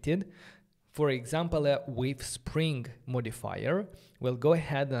Reanimated. For example, a with spring modifier will go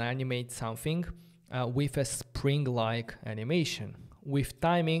ahead and animate something with a spring-like animation. With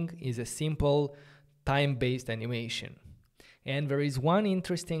timing is a simple time-based animation. And there is one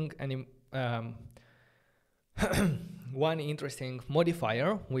interesting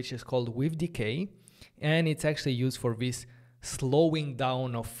modifier which is called with decay, and it's actually used for this slowing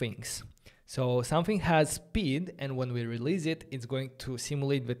down of things. So something has speed, and when we release it, it's going to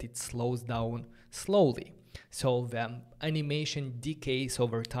simulate that it slows down slowly. So the animation decays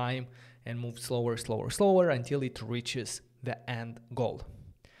over time and moves slower, slower, slower until it reaches the end goal.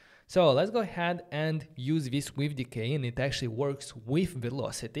 So let's go ahead and use this with decay, and it actually works with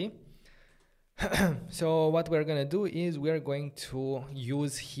velocity. So what we're going to do is we're going to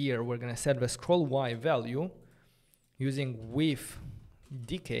use here, we're going to set the scroll y value using with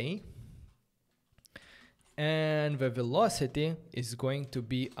decay, and the velocity is going to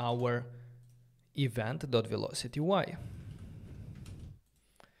be our event.velocity y.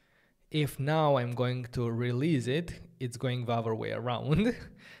 If now I'm going to release it, it's going the other way around.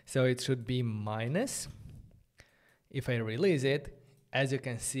 So it should be minus. If I release it, as you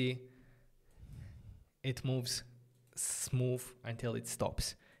can see, it moves smooth until it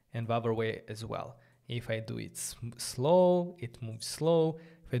stops, and the other way as well. If I do it slow, it moves slow.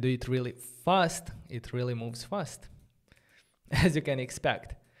 If I do it really fast, it really moves fast, as you can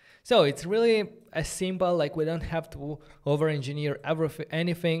expect. So it's really as simple, like we don't have to over-engineer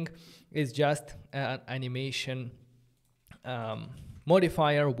anything. It's just an animation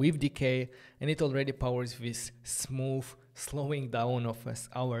modifier with decay, and it already powers this smooth slowing down of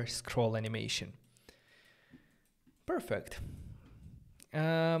our scroll animation. Perfect.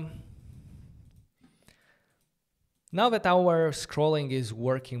 Now that our scrolling is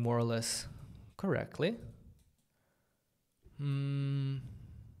working more or less correctly, the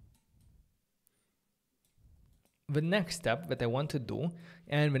next step that I want to do,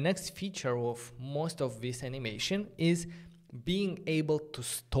 and the next feature of most of this animation, is being able to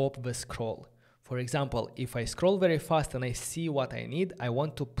stop the scroll. For example, if I scroll very fast and I see what I need, I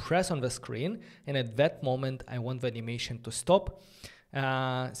want to press on the screen, and at that moment I want the animation to stop.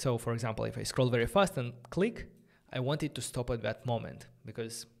 So for example, if I scroll very fast and click, I want it to stop at that moment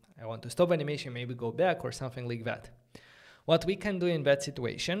because I want to stop animation, maybe go back or something like that. What we can do in that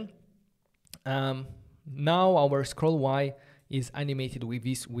situation, now our scroll Y is animated with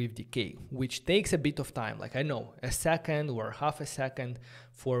this with decay, which takes a bit of time, like I know, a second or half a second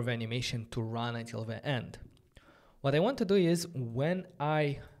for the animation to run until the end. What I want to do is when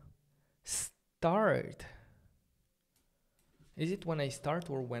I start, is it when I start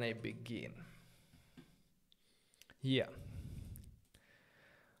or when I begin? Yeah.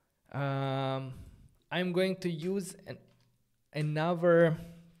 I'm going to use another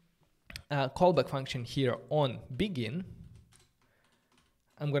callback function here on begin.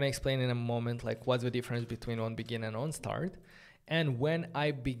 I'm going to explain in a moment like what's the difference between on begin and on start. And when I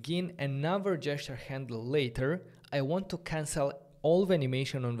begin another gesture handle later, I want to cancel all the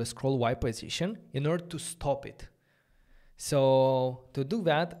animation on the scroll Y position in order to stop it. So to do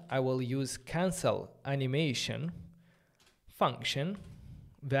that, I will use cancel animation function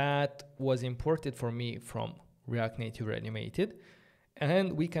that was imported for me from React Native Reanimated,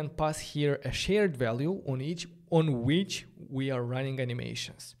 and we can pass here a shared value on which we are running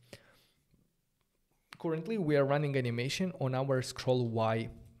animations. Currently we are running animation on our scroll Y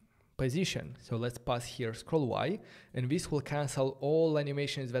position, so let's pass here scroll Y, and this will cancel all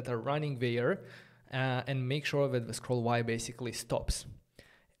animations that are running there and make sure that the scroll Y basically stops.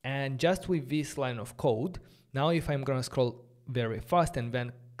 And just with this line of code, now if I'm gonna scroll very fast and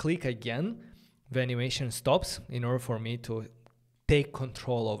then click again, the animation stops in order for me to take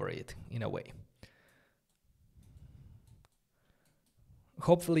control over it in a way.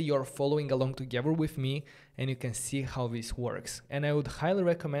 Hopefully you're following along together with me and you can see how this works. And I would highly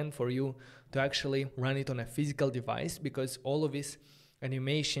recommend for you to actually run it on a physical device, because all of these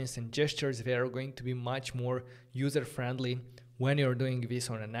animations and gestures, they are going to be much more user-friendly when you're doing this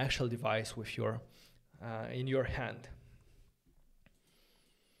on an actual device with your in your hand.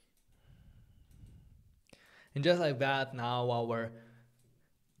 And just like that, now our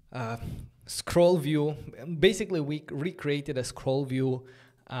scroll view, basically we recreated a scroll view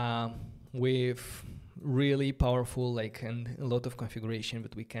with really powerful, like, and a lot of configuration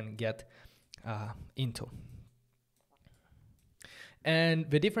that we can get into. And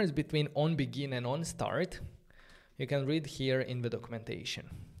the difference between on begin and on start, you can read here in the documentation.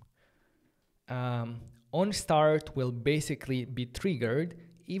 On start will basically be triggered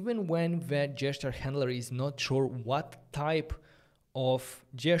even when the gesture handler is not sure what type of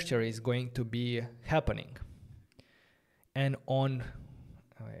gesture is going to be happening. And on,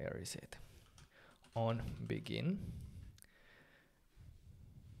 where is it? On begin.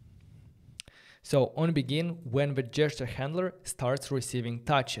 So on begin, when the gesture handler starts receiving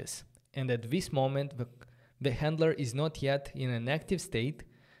touches, and at this moment the handler is not yet in an active state,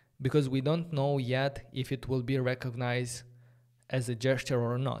 because we don't know yet if it will be recognized as a gesture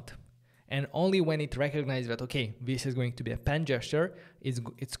or not. And only when it recognizes that, okay, this is going to be a pen gesture,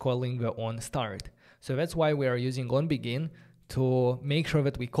 it's calling the on start. So that's why we are using on begin, to make sure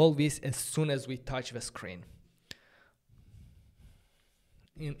that we call this as soon as we touch the screen.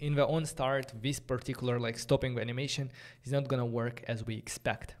 In the on start, this particular, like, stopping the animation is not gonna work as we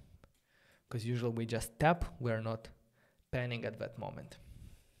expect, because usually we just tap, we're not penning at that moment.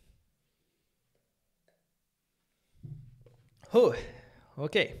 Oh,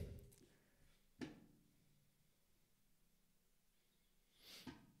 okay.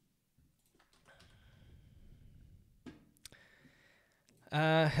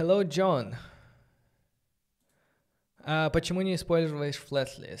 Hello, John. Почему не используешь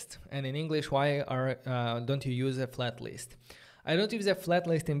flat list? And in English, why don't you use a flat list? I don't use a flat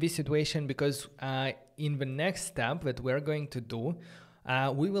list in this situation because in the next step that we're going to do,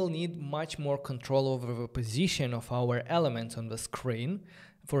 we will need much more control over the position of our elements on the screen.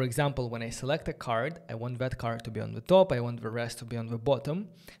 For example, when I select a card, I want that card to be on the top, I want the rest to be on the bottom,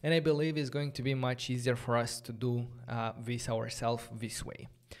 and I believe it's going to be much easier for us to do this ourselves this way.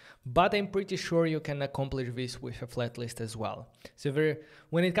 But I'm pretty sure you can accomplish this with a flat list as well. So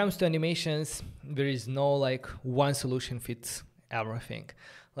when it comes to animations, there is no like one solution fits everything.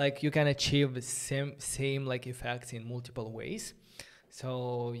 Like you can achieve the same like effects in multiple ways.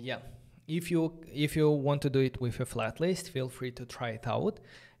 So yeah, if you want to do it with a flat list, feel free to try it out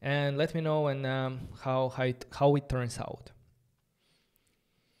and let me know and how it turns out.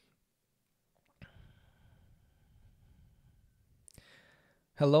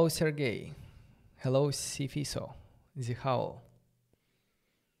 Hello, Sergey. Hello, Sifiso. Zihao.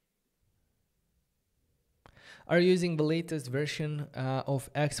 Are you using the latest version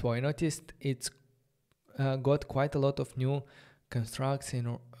of Expo? I noticed it's got quite a lot of new constructs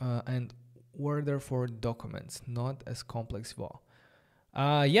and order for documents, not as complex though.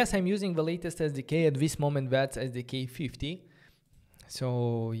 Yes, I'm using the latest SDK at this moment. That's SDK 50.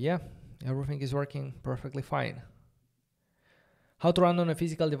 So yeah, everything is working perfectly fine. How to run on a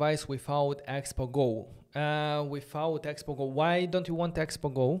physical device without Expo Go? Without Expo Go, why don't you want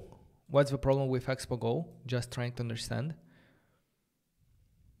Expo Go? What's the problem with Expo Go? Just trying to understand.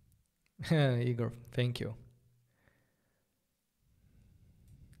 Igor, thank you.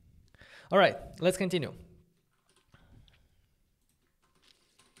 All right, let's continue.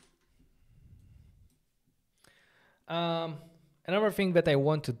 Another thing that I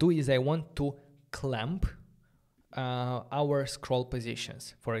want to do is I want to clamp our scroll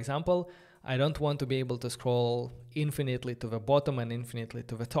positions. For example, I don't want to be able to scroll infinitely to the bottom and infinitely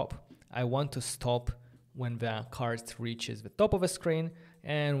to the top. I want to stop when the card reaches the top of the screen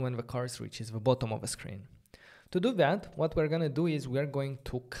and when the card reaches the bottom of the screen. To do that, what we're going to do is we're going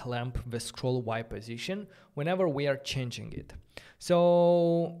to clamp the scroll Y position whenever we are changing it.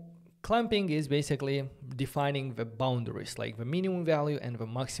 So clamping is basically defining the boundaries, like the minimum value and the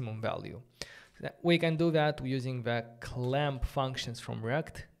maximum value. We can do that using the clamp functions from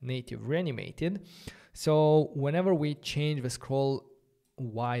React Native Reanimated. So whenever we change the scroll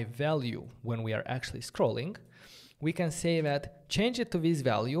Y value when we are actually scrolling, we can say that change it to this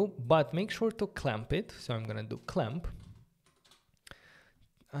value, but make sure to clamp it. So I'm going to do clamp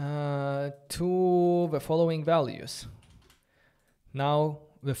to the following values. Now,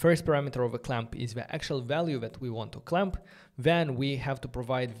 the first parameter of a clamp is the actual value that we want to clamp. Then we have to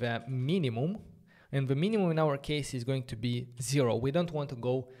provide the minimum. And the minimum in our case is going to be 0. We don't want to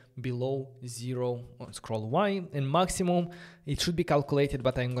go below 0 on scroll Y. And maximum, it should be calculated,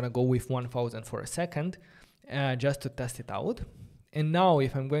 but I'm going to go with 1000 for a second just to test it out. And now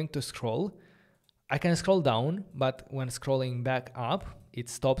if I'm going to scroll, I can scroll down, but when scrolling back up, it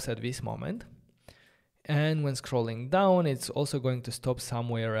stops at this moment. And when scrolling down, it's also going to stop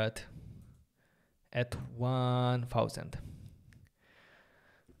somewhere at 1000.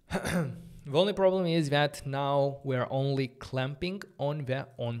 The only problem is that now we're only clamping on the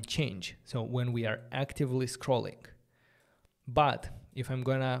on change. So when we are actively scrolling. But if I'm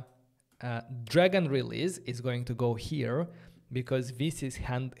gonna drag and release, it's going to go here because this is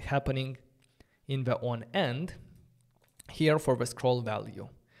happening in the on end here for the scroll value.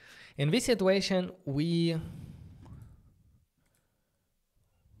 In this situation,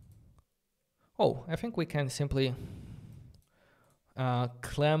 I think we can simply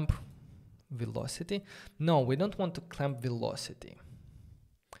clamp velocity. No, we don't want to clamp velocity.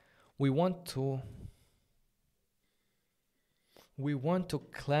 We want to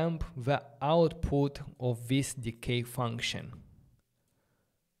clamp the output of this decay function.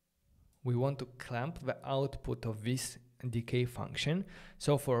 We want to clamp the output of this decay function.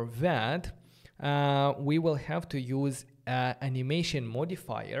 So for that, we will have to use an animation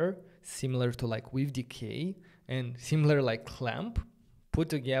modifier similar to like with decay and similar like clamp. Put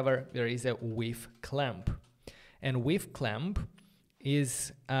together, there is a with clamp, and with clamp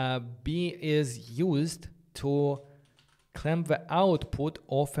is used to clamp the output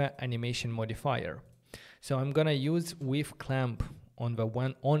of an animation modifier. So I'm gonna use with clamp on the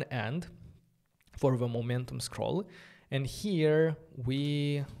one on end for the momentum scroll, and here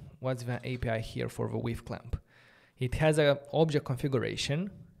what's the API here for the with clamp? It has an object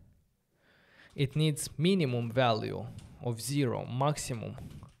configuration. It needs minimum value of 0, maximum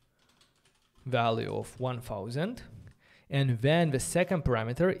value of 1000, and then the second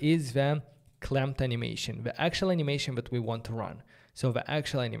parameter is the clamped animation, the actual animation that we want to run. So the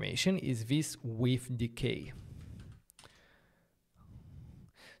actual animation is this with decay.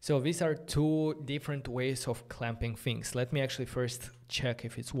 So these are two different ways of clamping things. Let me actually first check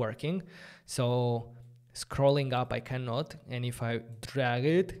if it's working. So scrolling up, I cannot. And if I drag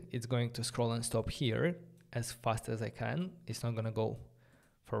it, it's going to scroll and stop here as fast as I can. It's not going to go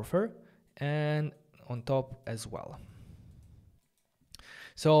further. And on top as well.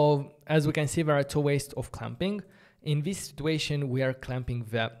 So as we can see, there are two ways of clamping. In this situation, we are clamping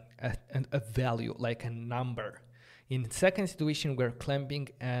a value, like a number. In the second situation, we're clamping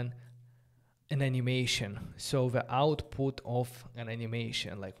an animation. So the output of an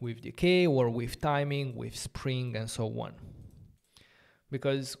animation, like with decay or with timing, with spring, and so on.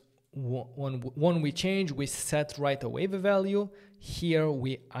 Because when we change, we set right away the value. Here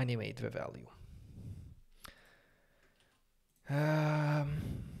we animate the value.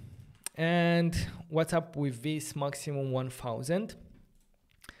 And what's up with this maximum 1000?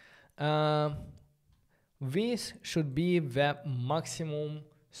 This should be the maximum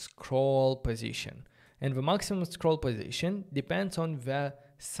scroll position. And the maximum scroll position depends on the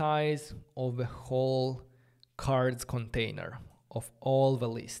size of the whole cards container of all the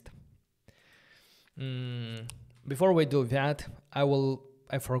list. Before we do that,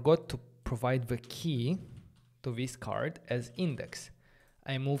 I forgot to provide the key to this card as index.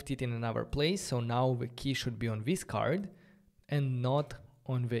 I moved it in another place, so now the key should be on this card and not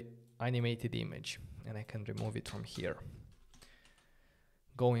on the animated image. And I can remove it from here.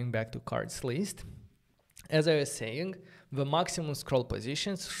 Going back to cards list. As I was saying, the maximum scroll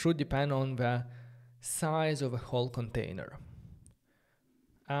positions should depend on the size of a whole container.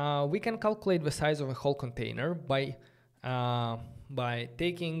 We can calculate the size of a whole container by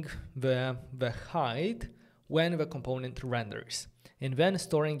taking the height when the component renders and then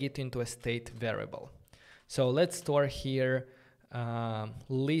storing it into a state variable. So let's store here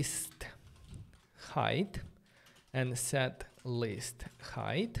list height and set list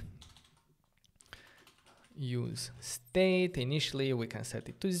height. Use state. Initially we can set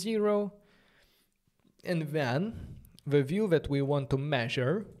it to 0, and then the view that we want to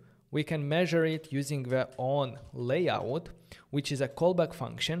measure, we can measure it using the onLayout, which is a callback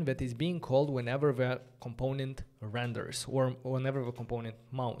function that is being called whenever the component renders or whenever the component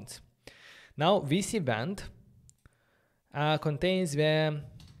mounts. Now this event contains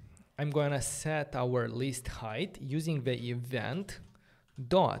I'm going to set our list height using the event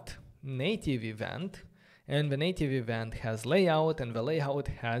dot native event, and the native event has layout and the layout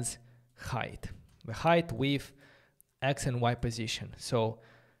has height. The height with X and Y position. So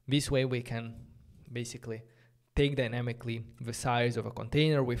this way we can basically take dynamically the size of a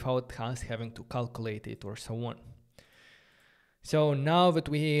container without us having to calculate it or so on. So now that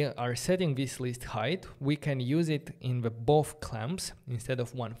we are setting this list height, we can use it in the both clamps. Instead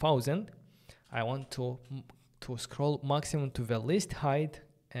of 1000, I want to scroll maximum to the list height,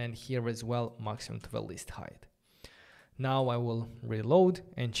 and here as well maximum to the list height. Now I will reload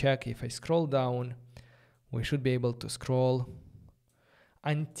and check. If I scroll down, we should be able to scroll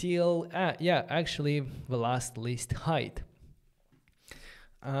until actually the last list height,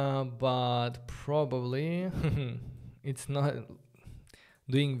 but probably it's not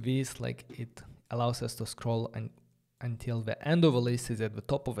doing this like it allows us to scroll until the end of a list is at the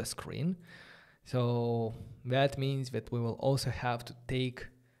top of a screen. So that means that we will also have to take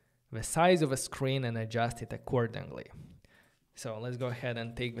the size of a screen and adjust it accordingly. So let's go ahead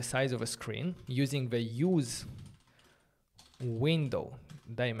and take the size of a screen using the use window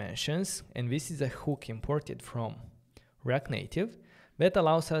dimensions, and this is a hook imported from React Native that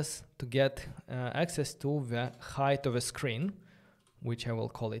allows us to get access to the height of a screen, which I will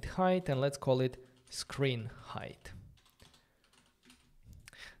call it height, and let's call it screen height.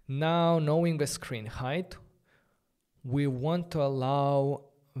 Now, knowing the screen height, we want to allow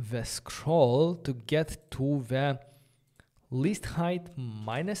the scroll to get to the list height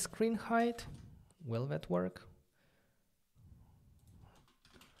minus screen height. Will that work?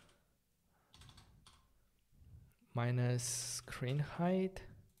 Minus screen height.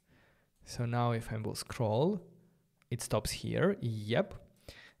 So now if I will scroll, it stops here. Yep.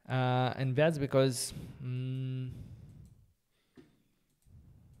 And that's because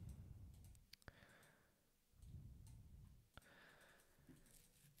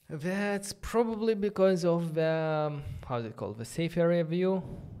that's probably because of the how's it called, the safe area view.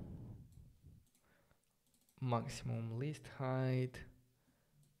 Maximum list height,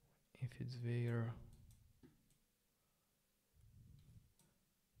 if it's there.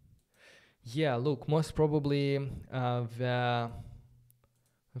 Yeah, look, most probably the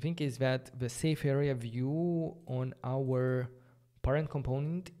thing is that the safe area view on our parent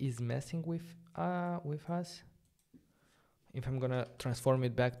component is messing with us. if I'm gonna transform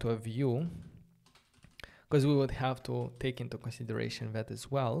it back to a view, because we would have to take into consideration that as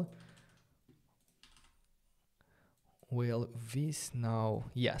well. Will this now,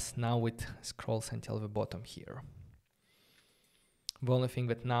 yes, now it scrolls until the bottom here. The only thing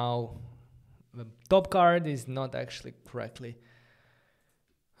that now the top card is not actually correctly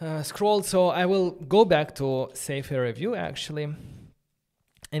scrolled, so I will go back to save a review actually,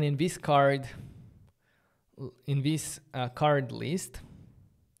 and in this card list,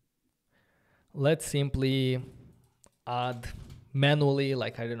 let's simply add manually,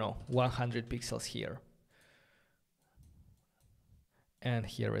 like, I don't know, 100 pixels here and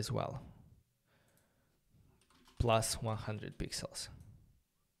here as well, plus 100 pixels,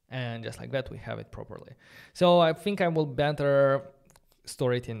 and just like that we have it properly. So I think I will better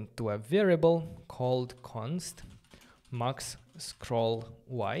store it into a variable called const max scroll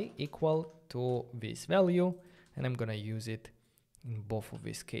y equal to this value, and I'm gonna use it in both of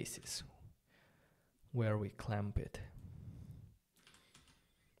these cases where we clamp it.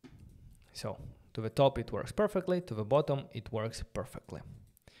 So to the top it works perfectly, to the bottom it works perfectly.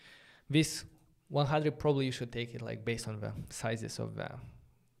 This 100 probably you should take it like based on the sizes of the,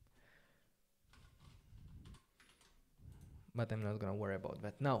 but I'm not gonna worry about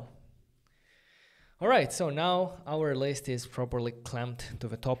that now. All right, so now our list is properly clamped to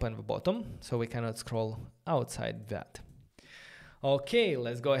the top and the bottom, so we cannot scroll outside that. Okay,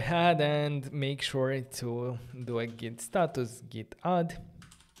 let's go ahead and make sure to do a git status, git add,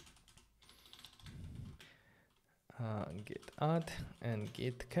 git add, and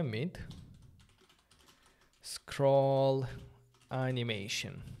git commit scroll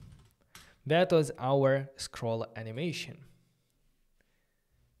animation. That was our scroll animation.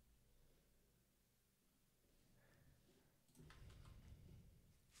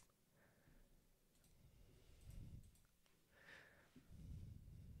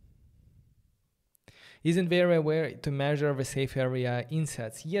 Isn't there a way to measure the safe area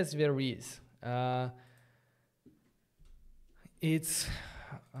insets? Yes, there is. I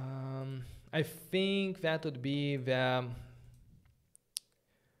think that would be the,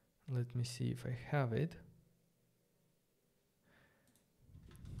 let me see if I have it.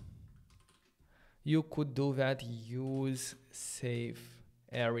 You could do that, use safe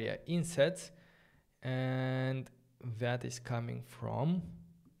area insets, and that is coming from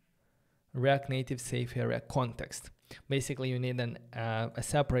React Native safe area context. Basically, you need a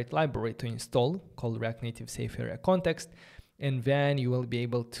separate library to install called React Native safe area context, and then you will be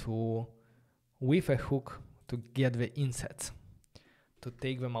able to, with a hook, to get the insets, to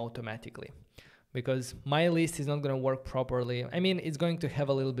take them automatically. Because my list is not going to work properly. I mean, it's going to have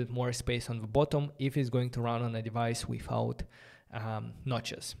a little bit more space on the bottom if it's going to run on a device without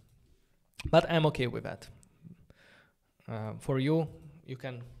notches. But I'm okay with that. For you, you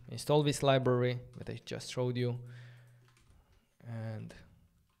can install this library that I just showed you, and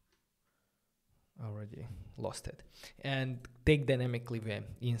already lost it, and take dynamically the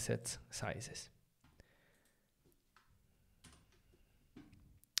inset sizes.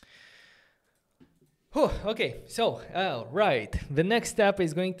 Okay, so right, the next step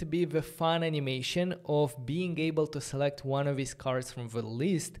is going to be the fun animation of being able to select one of these cards from the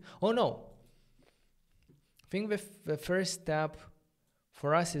list. Oh no, I think the first step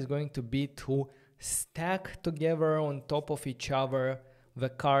for us is going to be to stack together on top of each other the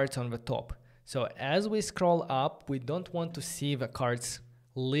cards on the top. So as we scroll up, we don't want to see the cards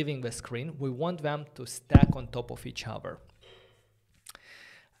leaving the screen. We want them to stack on top of each other.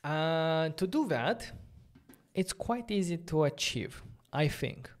 To do that, it's quite easy to achieve, I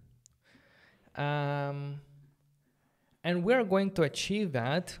think. And we're going to achieve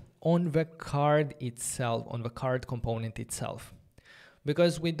that on the card itself, on the card component itself.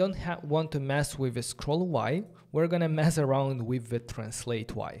 Because we don't want to mess with the scroll Y, we're gonna mess around with the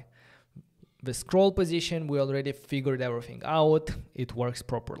translate Y. The scroll position, we already figured everything out, it works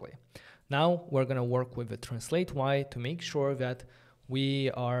properly. Now we're gonna work with the translate Y to make sure that we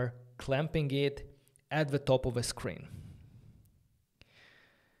are clamping it at the top of the screen.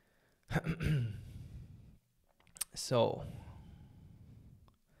 So,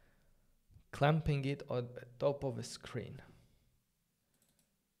 clamping it at the top of the screen.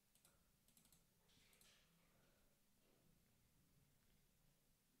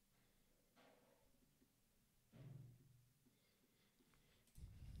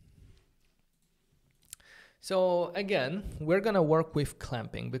 So again, we're gonna work with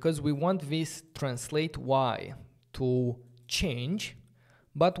clamping because we want this translate Y to change,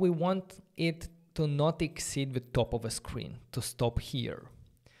 but we want it to not exceed the top of the screen, to stop here.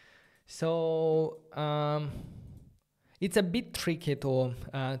 So It's a bit tricky to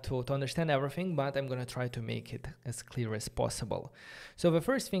understand everything, but I'm gonna try to make it as clear as possible. So the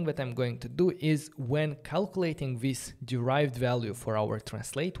first thing that I'm going to do is, when calculating this derived value for our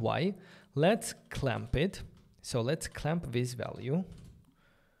translate y, let's clamp it. So let's clamp this value.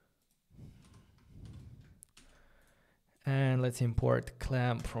 And let's import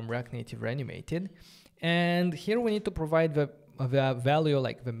clamp from React Native Reanimated. And here we need to provide the value,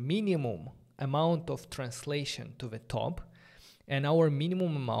 like the minimum amount of translation to the top. And our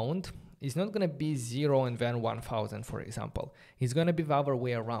minimum amount is not going to be 0 and then 1000, for example. It's going to be the other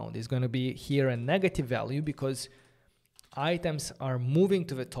way around. It's going to be here a negative value because items are moving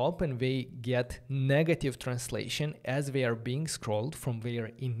to the top and they get negative translation as they are being scrolled from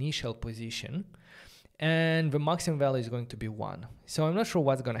their initial position. And the maximum value is going to be 1. So I'm not sure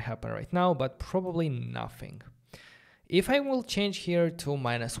what's going to happen right now, but probably nothing. If I will change here to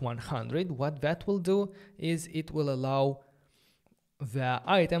 -100, what that will do is it will allow the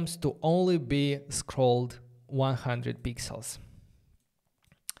items to only be scrolled 100 pixels.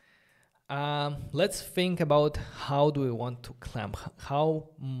 Let's think about how do we want to clamp. How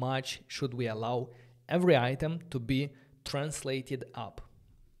much should we allow every item to be translated up?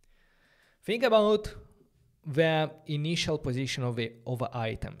 Think about the initial position of the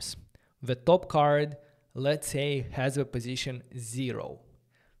items. The top card, let's say, has a position 0.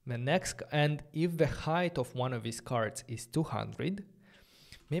 The next, and if the height of one of these cards is 200,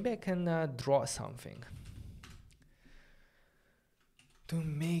 maybe I can draw something to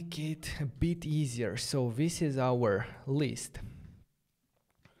make it a bit easier. So this is our list.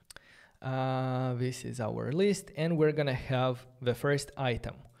 This is our list, and we're gonna have the first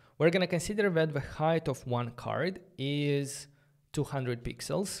item. We're gonna consider that the height of one card is 200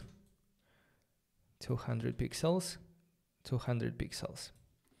 pixels. 200 pixels, 200 pixels.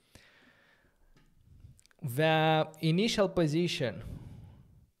 The initial position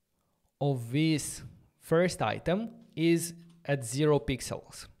of this first item is at 0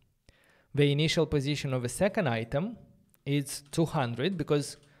 pixels. The initial position of the second item is 200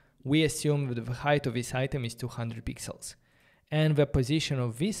 because we assume that the height of this item is 200 pixels. And the position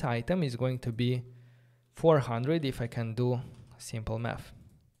of this item is going to be 400 if I can do simple math.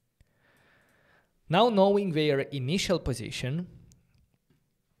 Now, knowing their initial position,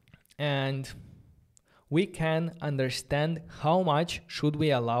 and we can understand how much should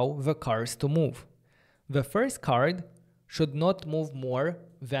we allow the cards to move. The first card should not move more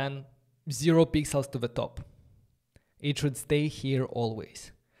than 0 pixels to the top. It should stay here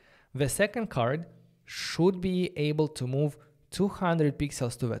always. The second card should be able to move 200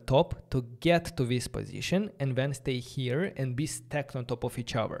 pixels to the top to get to this position and then stay here and be stacked on top of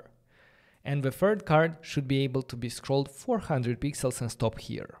each other. And the third card should be able to be scrolled 400 pixels and stop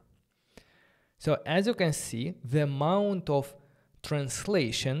here. So as you can see, the amount of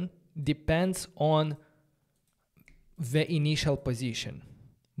translation depends on the initial position.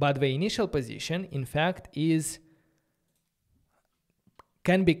 But the initial position, in fact,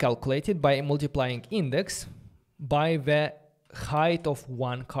 can be calculated by multiplying index by the height of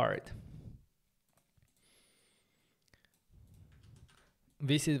one card.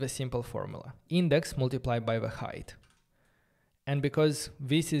 This is the simple formula. Index multiplied by the height. And because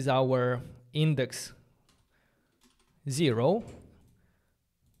this is our index 0,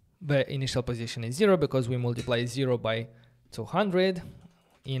 the initial position is 0 because we multiply 0 by 200,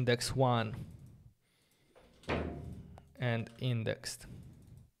 index 1, and indexed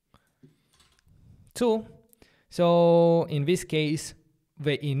 2. So in this case,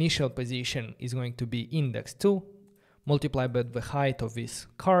 the initial position is going to be index 2 multiplied by the height of this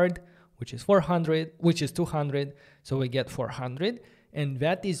card, which is 200, so we get 400, and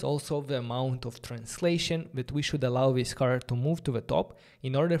that is also the amount of translation that we should allow this card to move to the top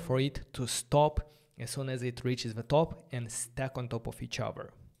in order for it to stop as soon as it reaches the top and stack on top of each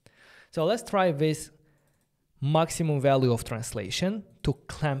other. So let's try this maximum value of translation to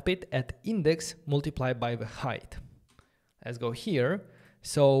clamp it at index multiplied by the height. Let's go here.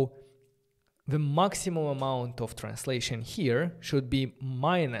 So the maximum amount of translation here should be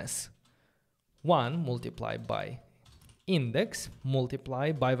 -1 multiplied by index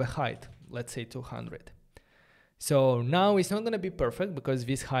multiplied by the height, let's say 200. So now it's not going to be perfect because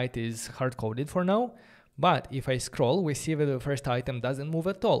this height is hard-coded for now, but if I scroll, we see that the first item doesn't move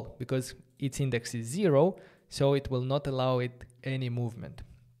at all because its index is 0, so it will not allow it any movement.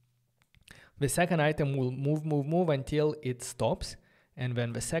 The second item will move until it stops, and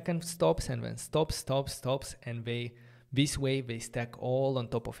then the second stops, and then stops, and this way they stack all on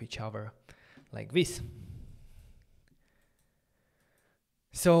top of each other like this.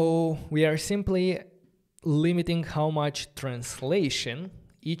 So we are simply limiting how much translation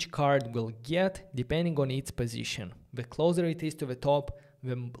each card will get depending on its position. The closer it is to the top,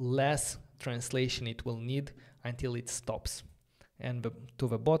 the less translation it will need until it stops. And to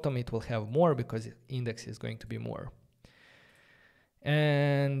the bottom it will have more because index is going to be more.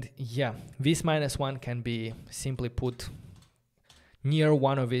 And yeah, this -1 can be simply put near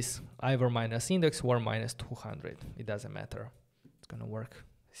one of these, either minus index or minus 200. It doesn't matter. It's gonna work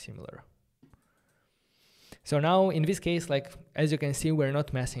similar. So now in this case, like as you can see, we're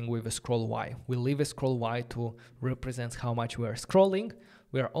not messing with a scroll Y. We leave a scroll Y to represent how much we are scrolling.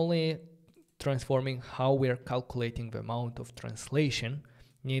 We are only transforming how we are calculating the amount of translation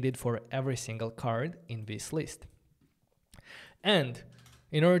needed for every single card in this list. And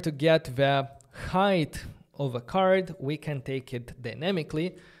in order to get the height of a card, we can take it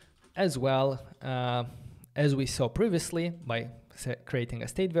dynamically as well as we saw previously by creating a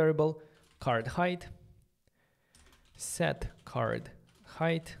state variable, card height, set card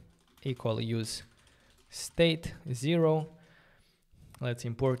height equal use state 0. Let's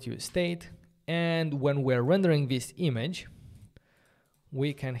import use state. And when we're rendering this image,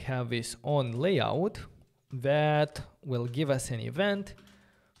 we can have this on layout that will give us an event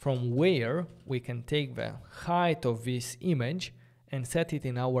from where we can take the height of this image and set it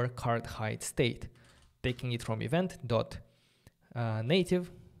in our card height state, taking it from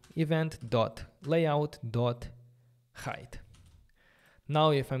event.native event.layout.height.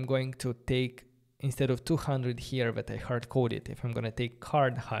 Now if I'm going to take, instead of 200 here that I hard coded, if I'm going to take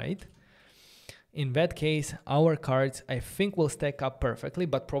card height, in that case, our cards, I think, will stack up perfectly,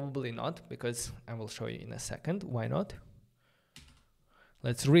 but probably not, because I will show you in a second. Why not?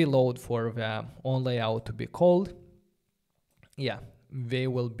 Let's reload for the on layout to be called. Yeah, they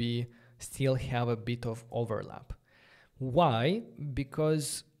will be still have a bit of overlap. Why?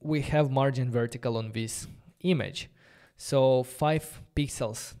 Because we have margin vertical on this image. So 5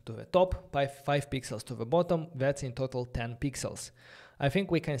 pixels to the top, 5 pixels to the bottom, that's in total 10 pixels. I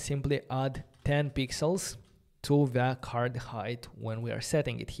think we can simply add 10 pixels to the card height when we are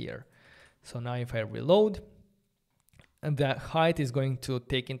setting it here. So now if I reload, the height is going to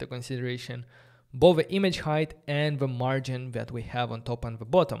take into consideration both the image height and the margin that we have on top and the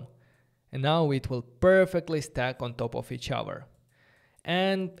bottom. And now it will perfectly stack on top of each other.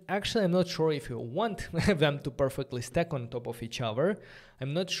 And actually, I'm not sure if you want them to perfectly stack on top of each other.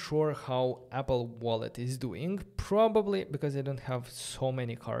 I'm not sure how Apple Wallet is doing, probably because I don't have so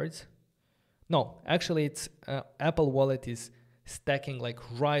many cards. No, actually, it's Apple Wallet is stacking like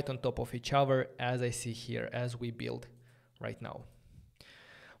right on top of each other, as I see here, as we build right now.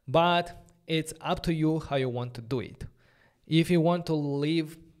 But it's up to you how you want to do it. If you want to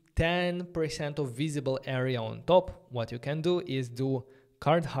leave 10% of visible area on top, what you can do is do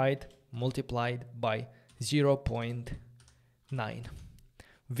card height multiplied by 0.9.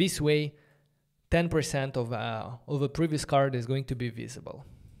 This way, 10% of a previous card is going to be visible.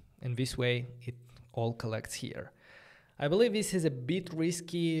 And this way, it all collects here. I believe this is a bit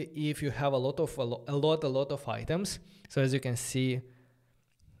risky if you have a lot of items. So as you can see,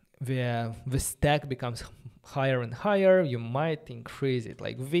 the stack becomes higher and higher. You might increase it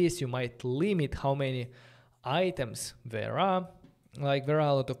like this. You might limit how many items there are. Like there are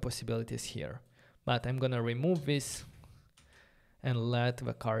a lot of possibilities here. But I'm gonna remove this and let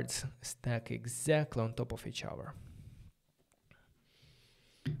the cards stack exactly on top of each other.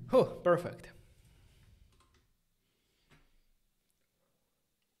 Oh, perfect.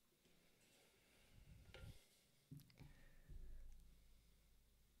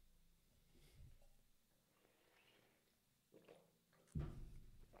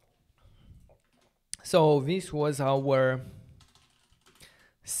 So this was our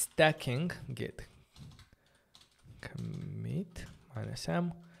stacking git commit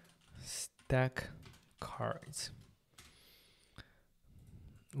 -m stack cards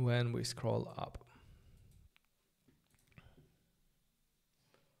when we scroll up.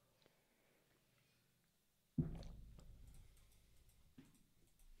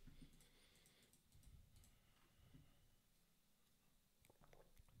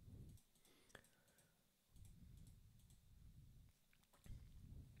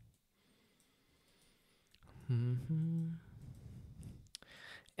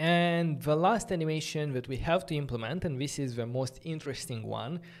 And the last animation that we have to implement, and this is the most interesting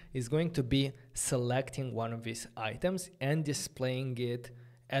one, is going to be selecting one of these items and displaying it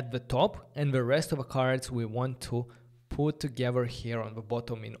at the top, and the rest of the cards we want to put together here on the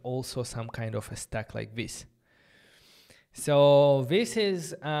bottom in also some kind of a stack like this. So this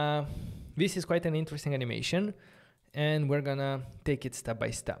is quite an interesting animation, and we're gonna take it step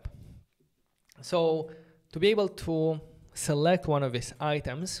by step. So to be able to select one of these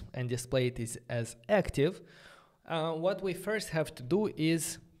items and display it as active, what we first have to do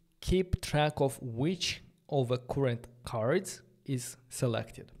is keep track of which of the current cards is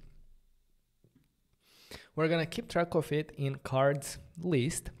selected. We're going to keep track of it in cards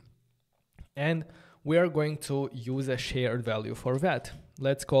list, and we are going to use a shared value for that.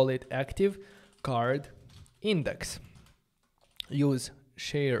 Let's call it active card index. Use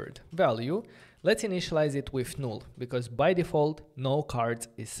shared value. Let's initialize it with null, because by default, no cards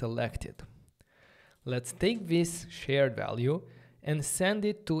is selected. Let's take this shared value and send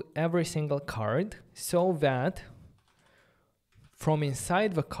it to every single card so that from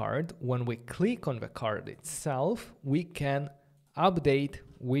inside the card, when we click on the card itself, we can update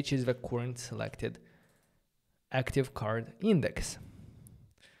which is the current selected active card index.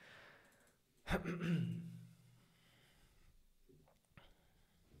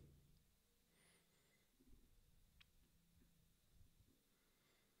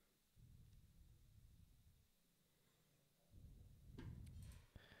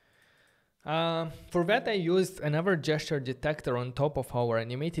 For that, I used another gesture detector on top of our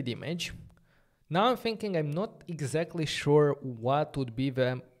animated image. Now I'm thinking I'm not exactly sure what would be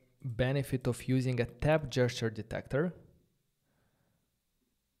the benefit of using a tap gesture detector.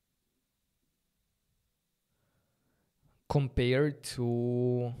 Compared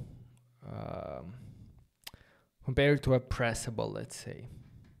to a pressable, let's say.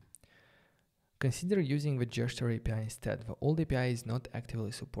 Consider using the gesture API instead. The old API is not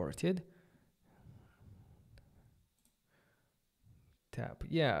actively supported. Tap,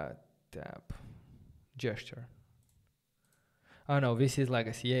 yeah, tap, gesture. Oh no, this is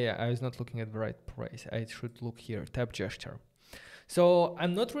legacy. Yeah, I was not looking at the right place. I should look here, tap gesture. So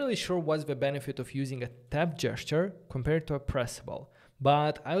I'm not really sure what's the benefit of using a tap gesture compared to a pressable,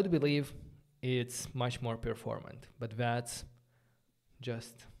 but I would believe it's much more performant, but that's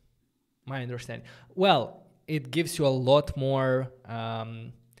just my understanding. Well, it gives you a lot more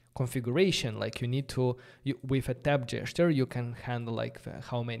configuration. Like you need to, with a tap gesture, you can handle like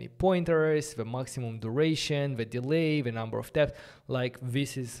how many pointers, the maximum duration, the delay, the number of taps. Like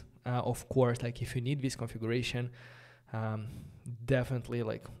this is, of course, like if you need this configuration, definitely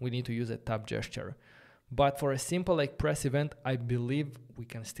like we need to use a tap gesture. But for a simple like press event, I believe we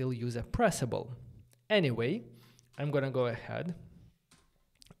can still use a pressable. Anyway, I'm gonna go ahead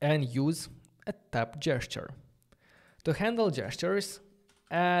and use a tap gesture. To handle gestures,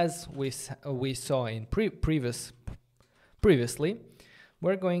 as we saw in previously,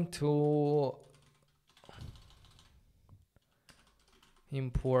 we're going to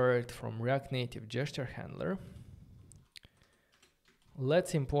import from React Native gesture handler.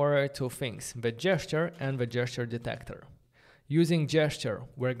 Let's import two things, the gesture and the gesture detector. Using gesture,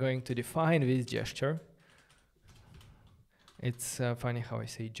 we're going to define this gesture. It's funny how I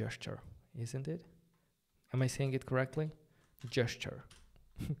say gesture, isn't it? Am I saying it correctly? Gesture.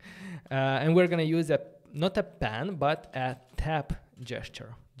 And we're going to use not a pan, but a tap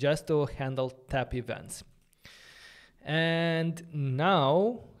gesture, just to handle tap events. And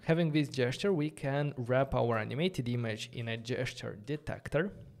now, having this gesture, we can wrap our animated image in a gesture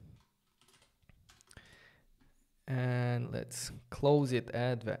detector. And let's close it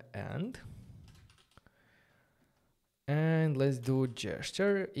at the end. And let's do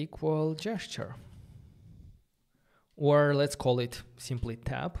gesture equal gesture. Or let's call it simply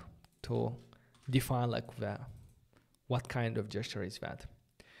tap to define like what kind of gesture is that.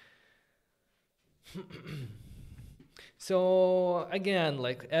 So again,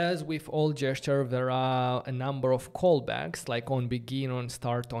 like as with all gesture, there are a number of callbacks like on begin, on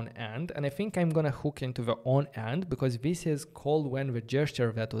start, on end. And I think I'm gonna hook into the on end because this is called when the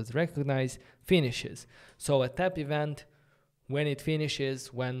gesture that was recognized finishes. So a tap event, when it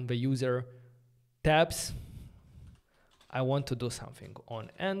finishes, when the user taps, I want to do something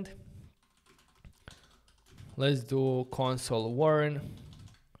on end. Let's do console warn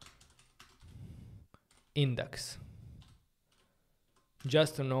index.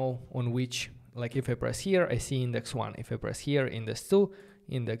 Just to know on which, like if I press here, I see index 1. If I press here, index 2,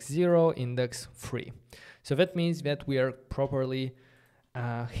 index 0, index 3. So that means that we are properly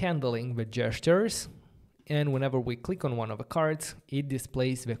handling the gestures. And whenever we click on one of the cards, it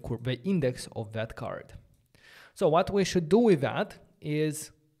displays the index of that card. So what we should do with that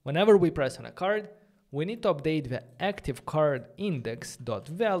is whenever we press on a card, we need to update the active card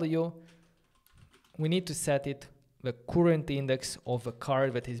index.value. We need to set it the current index of the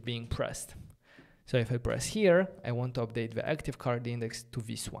card that is being pressed. So if I press here, I want to update the active card index to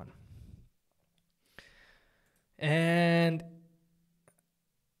this one. And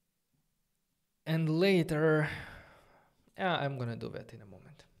And later, I'm gonna do that in a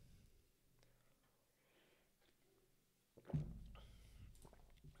moment.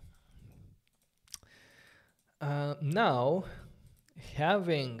 Now,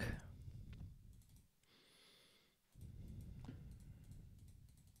 having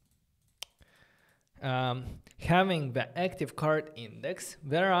the active card index,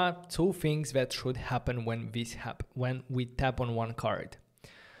 there are two things that should happen when when we tap on one card.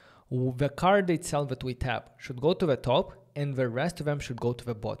 The card itself that we tap should go to the top, and the rest of them should go to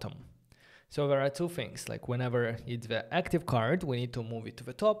the bottom. So there are two things, like whenever it's the active card, we need to move it to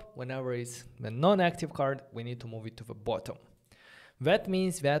the top. Whenever it's the non-active card, we need to move it to the bottom. That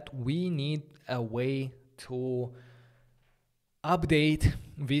means that we need a way to update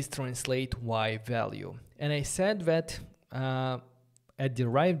this translate y value. And I said that a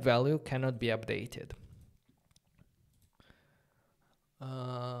derived value cannot be updated.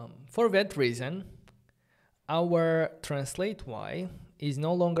 For that reason, our translate y is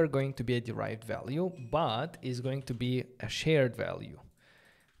no longer going to be a derived value, but is going to be a shared value.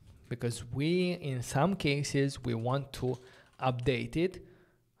 Because we, in some cases, we want to update it,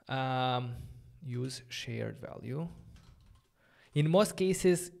 use shared value. In most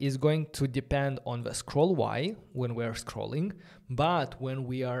cases, it's going to depend on the scroll y when we're scrolling, but when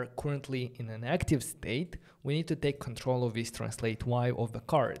we are currently in an active state, we need to take control of this translate y of the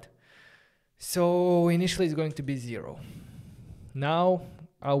card. So initially it's going to be 0. Now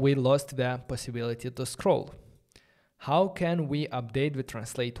we lost the possibility to scroll. How can we update the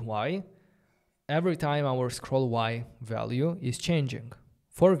translate y every time our scroll y value is changing?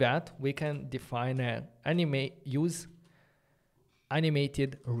 For that, we can define use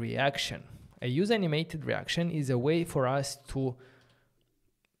animated reaction. A use animated reaction is a way for us to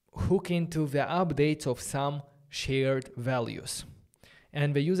hook into the updates of some shared values.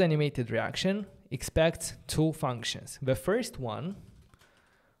 And the use animated reaction expects two functions. In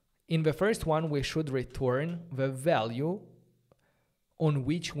the first one, we should return the value on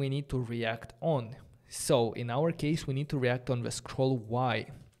which we need to react on. So in our case, we need to react on the scroll y,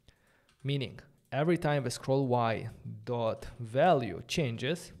 meaning every time the scroll y dot value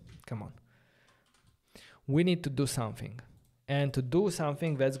changes, we need to do something. And to do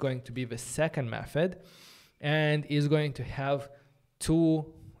something, that's going to be the second method, and is going to have two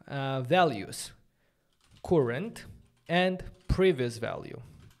values, current and previous value.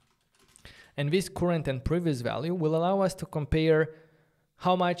 And this current and previous value will allow us to compare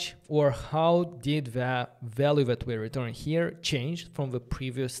how much or how did the value that we return here change from the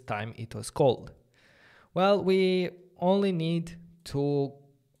previous time it was called. Well, we only need to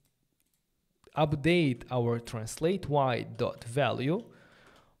update our translate y dot value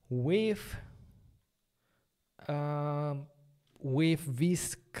with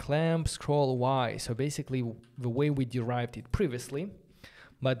this clamp scroll y. So basically the way we derived it previously,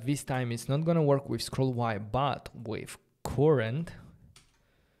 but this time it's not going to work with scroll y, but with current.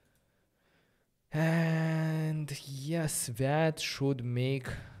 And yes, that should make,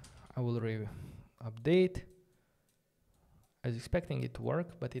 I will update. I was expecting it to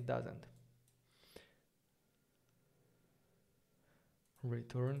work, but it doesn't.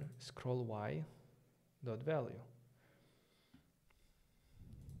 Return scroll y dot value.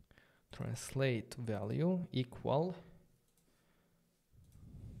 Translate value equal,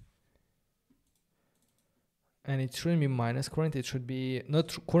 and it shouldn't be minus current, it should be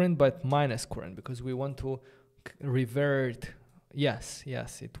not current but minus current, because we want to revert. Yes,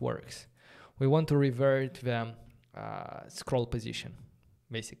 it works. We want to revert the scroll position.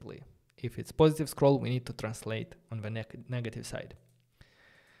 Basically, if it's positive scroll, we need to translate on the negative side.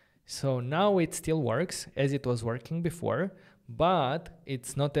 So now it still works as it was working before, but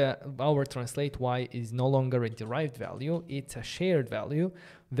it's not our translate y is no longer a derived value, it's a shared value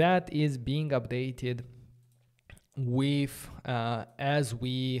that is being updated with as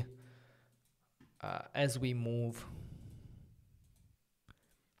we move,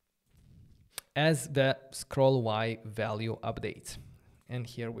 as the scroll y value updates. And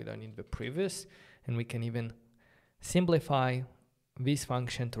here we don't need the previous, and we can even simplify this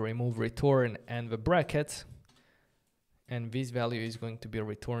function to remove return and the brackets, and this value is going to be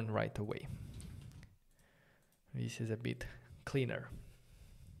returned right away. This is a bit cleaner.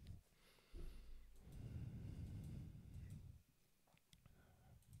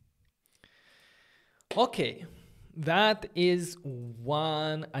 Okay, that is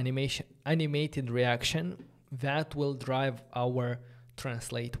one animated reaction that will drive our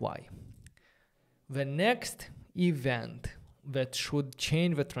translate y. The next event that should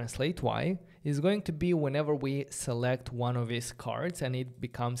change the translate y is going to be whenever we select one of these cards and it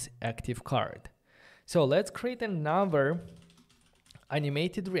becomes active card. So let's create another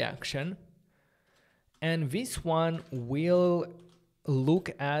animated reaction, and this one will look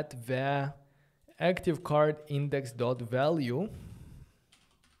at the active card index.value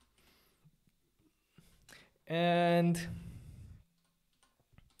and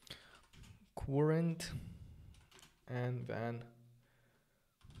current and then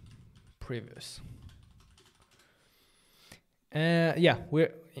previous. Yeah,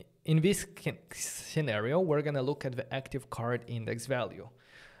 we're in this scenario, we're gonna look at the active card index value.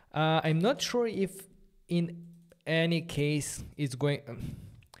 I'm not sure if in any case it's going,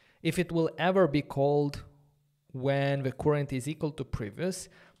 if it will ever be called when the current is equal to previous,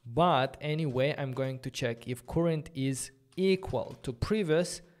 but anyway, I'm going to check if current is equal to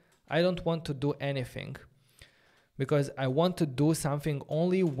previous. I don't want to do anything because I want to do something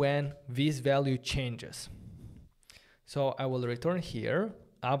only when this value changes. So I will return here.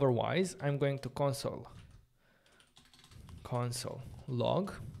 Otherwise, I'm going to console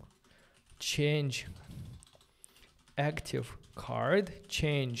log change active card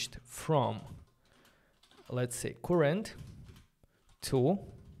changed from, let's say, current to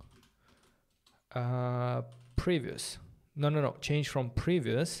previous. No, change from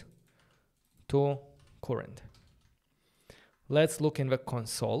previous to current. Let's look in the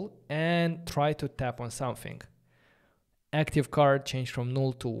console and try to tap on something. Active card changed from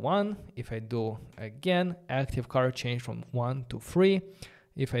 0 to 1. If I do again, active card changed from 1 to 3.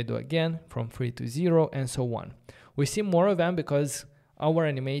 If I do again, from 3 to 0, and so on. We see more of them because our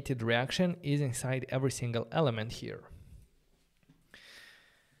animated reaction is inside every single element here.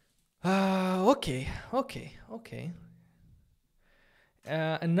 Okay.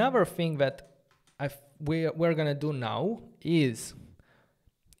 Another thing that we're gonna do now is,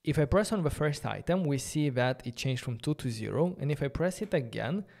 if I press on the first item, we see that it changed from 2 to 0, and if I press it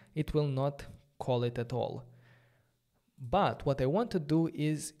again, it will not call it at all. But what I want to do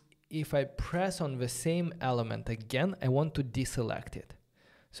is, if I press on the same element again, I want to deselect it.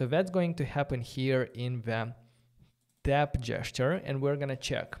 So that's going to happen here in the tap gesture, and we're gonna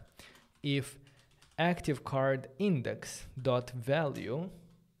check if active card index.value,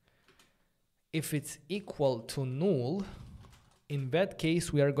 if it's equal to null, in that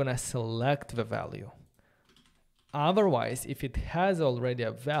case, we are gonna select the value. Otherwise, if it has already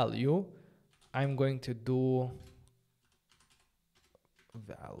a value, I'm going to do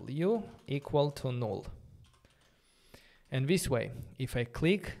value equal to null. And this way, if I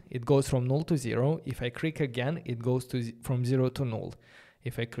click, it goes from 0 to 0. If I click again, it goes to from 0 to null.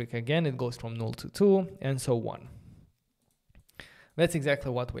 If I click again, it goes from 0 to 2, and so on. That's exactly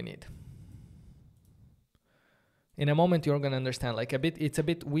what we need. In a moment, you're going to understand, like it's a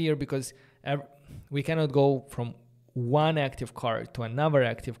bit weird because we cannot go from one active card to another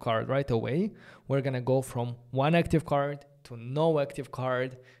active card right away. We're going to go from one active card to no active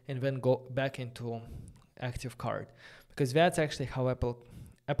card and then go back into active card, because that's actually how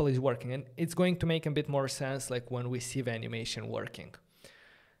Apple is working. And it's going to make a bit more sense like when we see the animation working.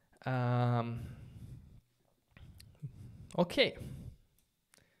 Okay.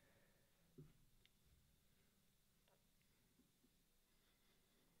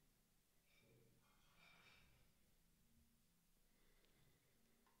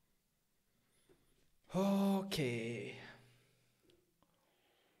 Okay.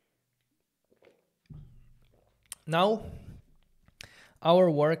 Now, our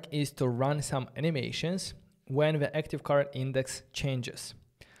work is to run some animations when the active card index changes.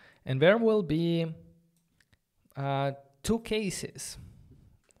 And there will be 2 cases,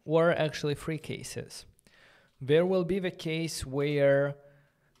 or actually 3 cases. There will be the case where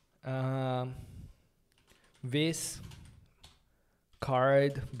this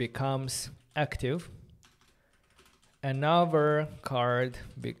card becomes active. Another card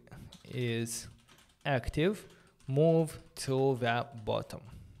is active, move to the bottom.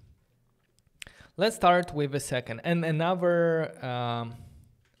 Let's start with the second. And another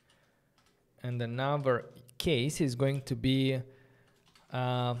case is going to be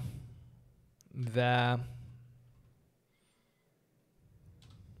the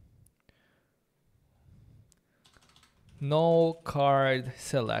no card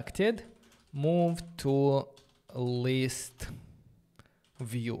selected, move to list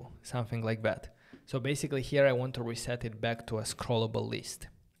view, something like that. So basically here I want to reset it back to a scrollable list.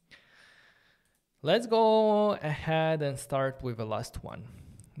 Let's go ahead and start with the last one.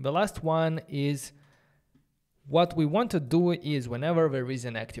 The last one is, what we want to do is whenever there is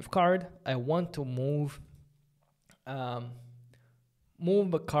an active card, I want to move the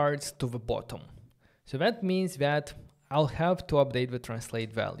cards to the bottom. So that means that I'll have to update the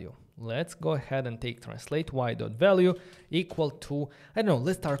translate value. let's go ahead and take translate y.value equal to, I don't know,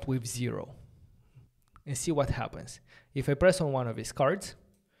 let's start with 0 and see what happens. If I press on one of these cards,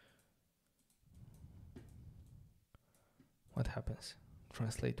 what happens?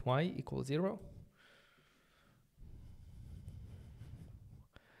 Translate y equals 0.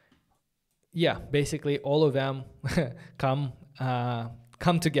 Yeah, basically all of them come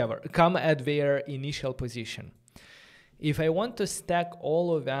together, come at their initial position. If I want to stack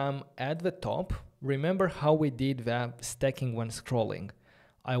all of them at the top, remember how we did the stacking when scrolling.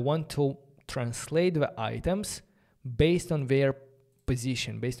 I want to translate the items based on their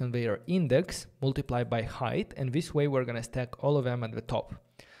position, based on their index, multiplied by height, and this way we're gonna stack all of them at the top.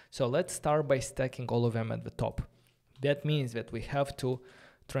 So let's start by stacking all of them at the top. That means that we have to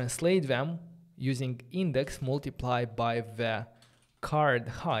translate them using index multiplied by the card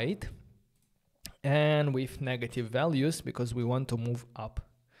height and with negative values because we want to move up.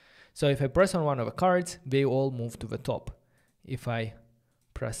 So if I press on one of the cards, they all move to the top. If I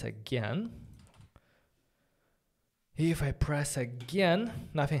press again,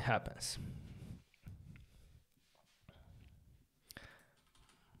 nothing happens.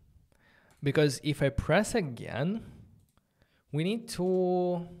 Because if I press again, we need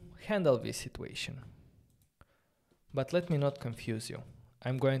to handle this situation. But let me not confuse you.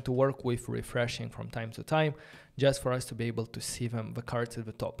 I'm going to work with refreshing from time to time, just for us to be able to see them, the cards at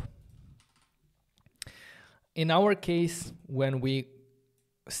the top. In our case, when we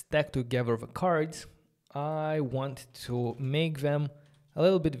stack together the cards, I want to make them a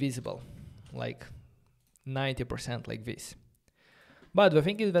little bit visible, like 90% like this. But the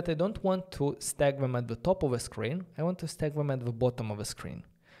thing is that I don't want to stack them at the top of the screen, I want to stack them at the bottom of the screen.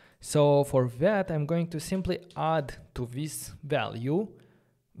 So for that, I'm going to simply add to this value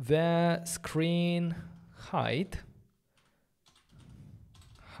the screen height,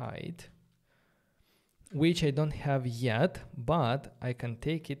 which I don't have yet, but I can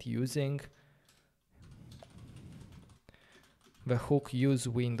take it using the hook use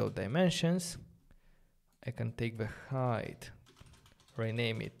window dimensions. I can take the height,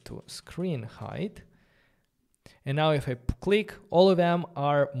 rename it to screen height. And now if I click, all of them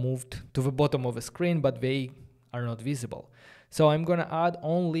are moved to the bottom of the screen, but they are not visible. So I'm gonna add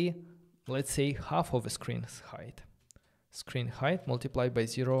only, let's say, half of the screen's height. Screen height multiplied by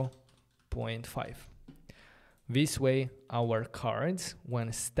 0.5. This way, our cards,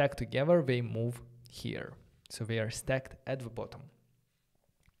 when stacked together, they move here. So they are stacked at the bottom.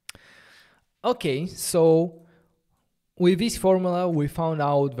 Okay, so with this formula, we found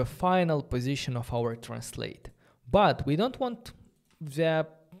out the final position of our translate. But we don't want the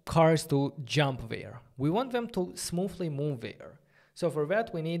cards to jump there. We want them to smoothly move there. So for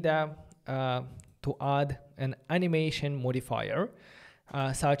that, we need to add an animation modifier,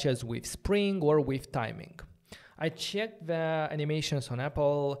 such as with spring or with timing. I checked the animations on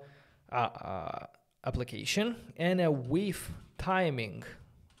Apple application, and a with timing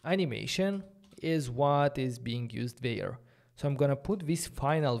animation is what is being used there. So I'm gonna put this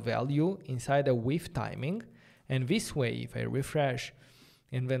final value inside a with timing, and this way, if I refresh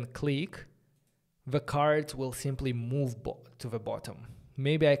and then click, the cards will simply move to the bottom.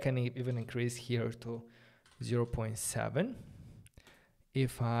 Maybe I can even increase here to 0.7.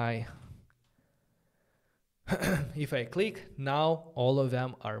 If I if I click, now all of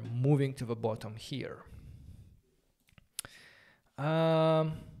them are moving to the bottom here.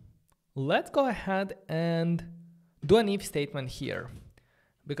 Let's go ahead and do an if statement here,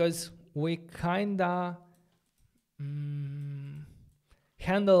 because we kinda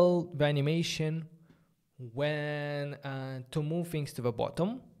handle the animation when to move things to the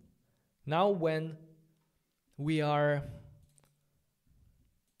bottom. Now when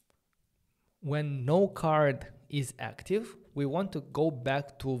no card is active, we want to go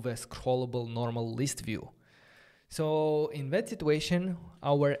back to the scrollable normal list view. So in that situation,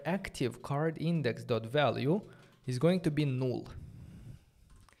 our active card index.value is going to be null.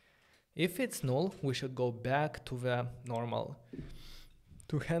 If it's null, we should go back to the normal,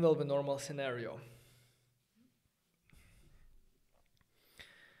 to handle the normal scenario.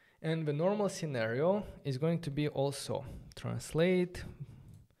 And the normal scenario is going to be also translate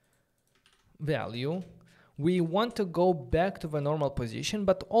value. We want to go back to the normal position,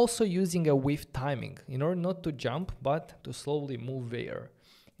 but also using a with timing in order not to jump, but to slowly move there.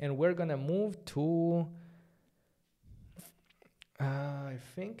 And we're gonna move to, I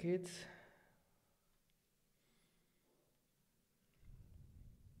think it's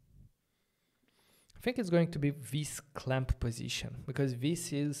going to be this clamp position, because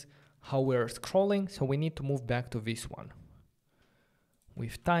this is how we're scrolling, so we need to move back to this one.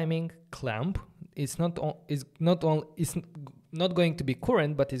 with timing clamp. It's not going to be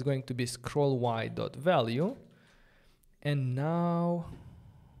current, but it's going to be scroll y.value. And now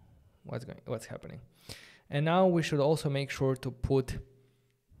what's happening? And now we should also make sure to put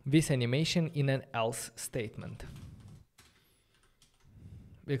this animation in an else statement.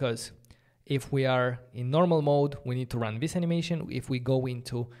 Because if we are in normal mode, we need to run this animation. If we go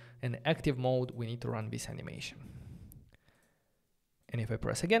into an active mode, we need to run this animation. And if I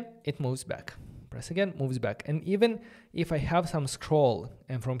press again, it moves back. Press again, moves back. And even if I have some scroll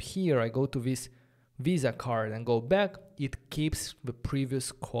and from here I go to this Visa card and go back, it keeps the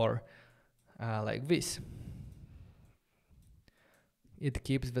previous core like this. It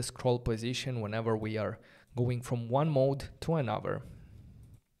keeps the scroll position whenever we are going from one mode to another.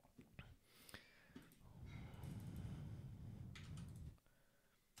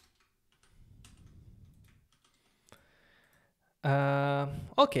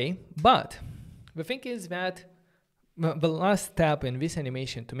 Okay, but the thing is that the last step in this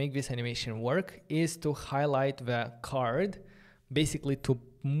animation to make this animation work is to highlight the card, basically to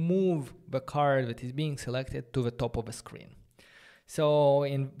move the card that is being selected to the top of the screen. So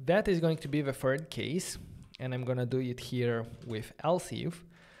that is going to be the third case, and I'm gonna do it here with else if.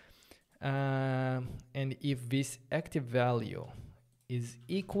 And if this active value is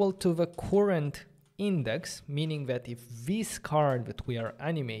equal to the current index, meaning that if this card that we are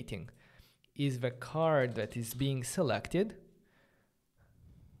animating is the card that is being selected,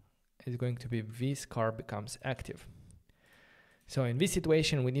 it's going to be this card becomes active. So in this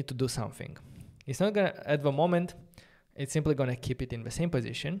situation, we need to do something. It's not gonna, at the moment, it's simply gonna keep it in the same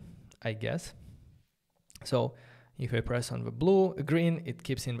position, I guess. So if I press on the green, it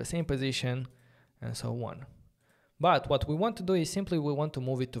keeps in the same position and so on. But what we want to do is simply we want to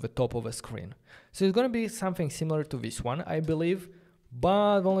move it to the top of the screen. So it's going to be something similar to this one, I believe.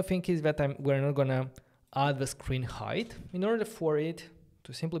 But the only thing is that we're not going to add the screen height in order for it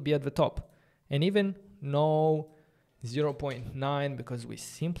to simply be at the top. And even no 0.9 because we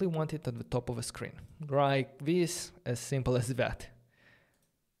simply want it at the top of the screen. Like this, as simple as that.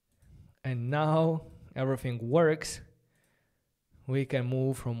 And now everything works. We can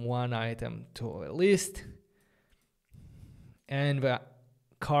move from one item to a list. And the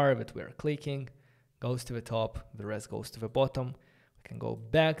card that we're clicking goes to the top, the rest goes to the bottom. We can go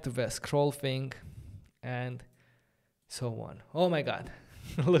back to the scroll thing and so on. Oh my God,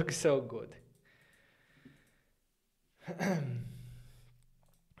 looks so good.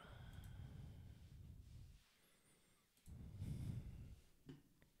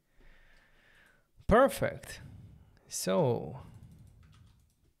 Perfect. So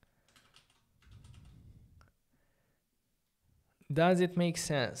does it make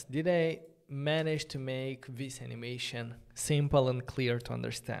sense? Did I manage to make this animation simple and clear to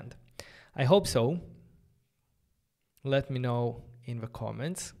understand? I hope so. Let me know in the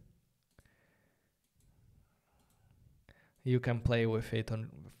comments. You can play with it on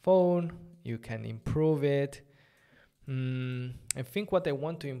the phone. You can improve it. I think what I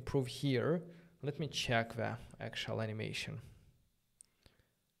want to improve here, let me check the actual animation.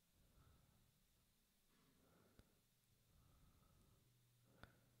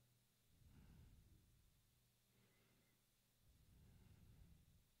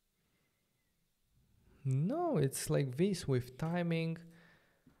 No, it's like this with timing.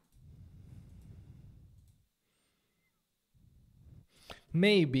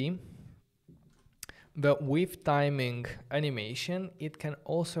 Maybe the with timing animation, it can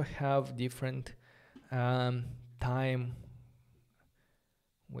also have different time.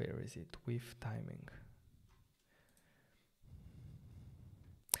 Where is it? With timing.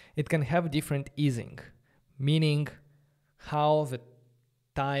 It can have different easing, meaning how the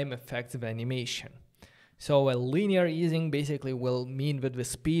time affects the animation. So a linear easing basically will mean that the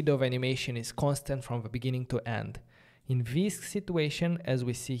speed of animation is constant from the beginning to end. In this situation, as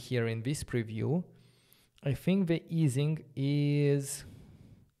we see here in this preview, I think the easing is...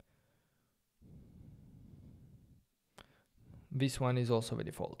 This one is also the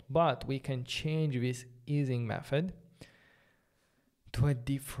default, but we can change this easing method to a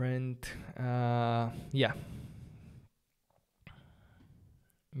different,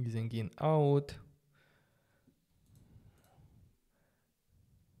 easing in out.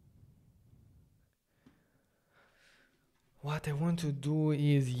 What I want to do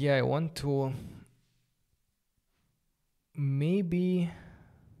is, I want to maybe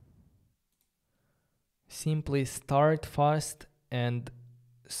simply start fast and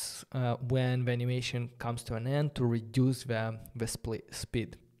when the animation comes to an end to reduce the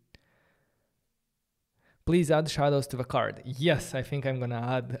speed. Please add shadows to the card. Yes, I think I'm gonna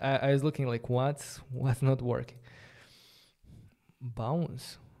add. I was looking like what's not working.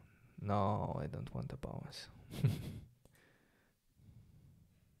 Bounce? No, I don't want a bounce.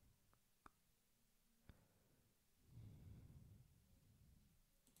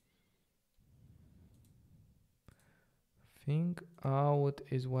 Think out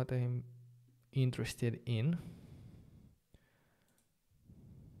is what I'm interested in.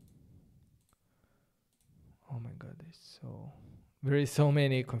 Oh my god, there is so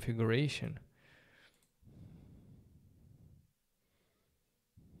many configuration.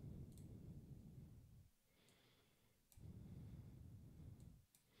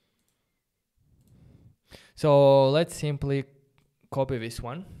 So let's simply copy this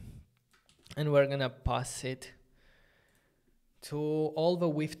one and we're gonna pass it to all the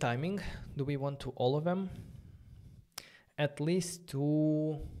with timing. Do we want to all of them? At least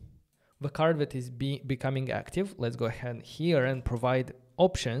to the card that is becoming active. Let's go ahead here and provide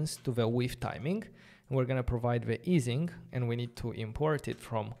options to the with timing. And we're gonna provide the easing, and we need to import it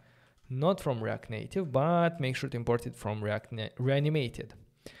from, not from React Native, but make sure to import it from Reanimated.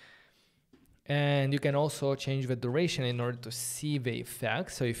 And you can also change the duration in order to see the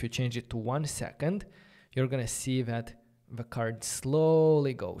effect. So if you change it to 1 second, you're gonna see that the card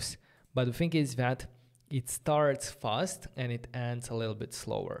slowly goes. But the thing is that it starts fast and it ends a little bit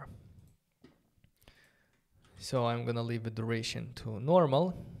slower. So I'm gonna leave the duration to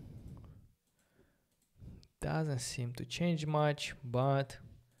normal. Doesn't seem to change much, but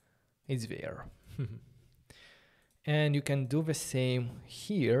it's there. And you can do the same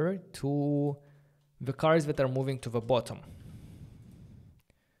here to the cards that are moving to the bottom.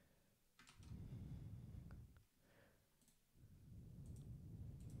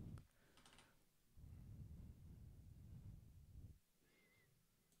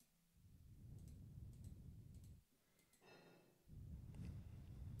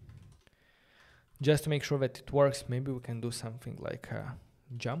 Just to make sure that it works, maybe we can do something like a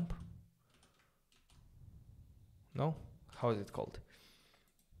jump. No? How is it called?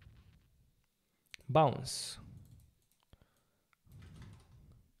 Bounce.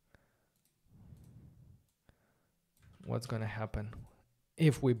 What's gonna happen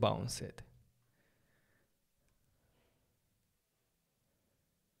if we bounce it?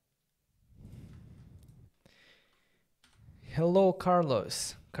 Hello,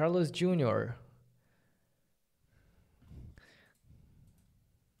 Carlos. Carlos Jr.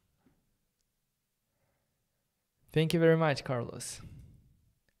 Thank you very much, Carlos.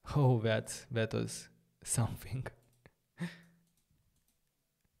 Oh, that was something.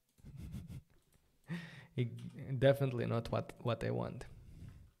 Definitely not what I want.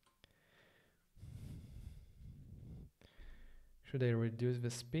 Should I reduce the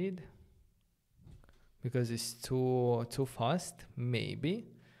speed? Because it's too fast, maybe.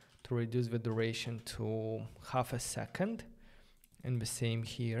 To reduce the duration to half a second. And the same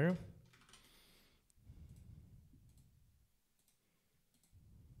here.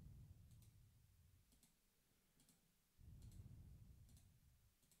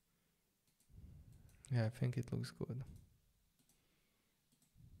 Yeah, I think it looks good.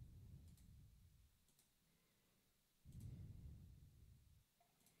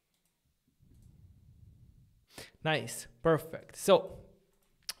 Nice, perfect. So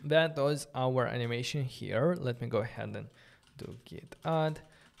that was our animation here. Let me go ahead and do git add,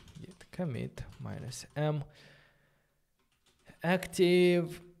 git commit -m.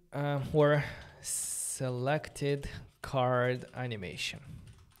 Active or selected card animation.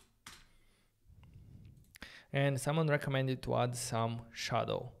 And someone recommended to add some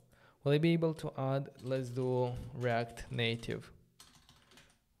shadow. Will I be able to add, let's do React Native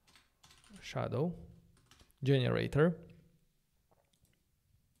shadow generator.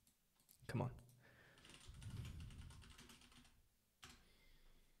 Come on.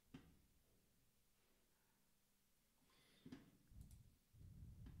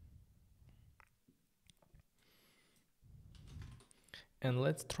 And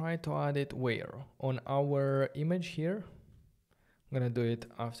let's try to add it where? On our image here. I'm gonna do it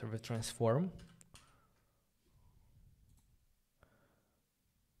after the transform.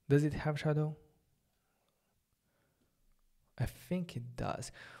 Does it have shadow? I think it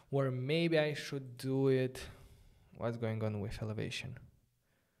does. Or maybe I should do it. What's going on with elevation?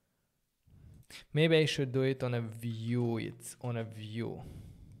 Maybe I should do it on a view. It's on a view.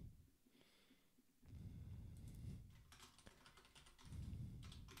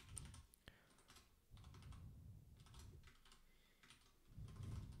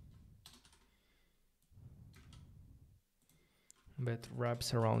 That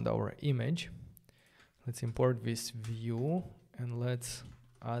wraps around our image. Let's import this view and let's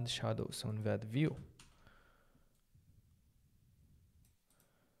add shadows on that view.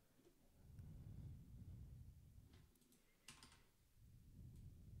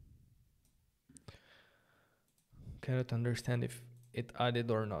 Cannot understand if it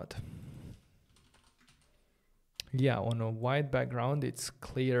added or not. Yeah, on a white background, it's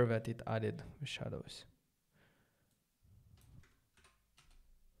clear that it added shadows.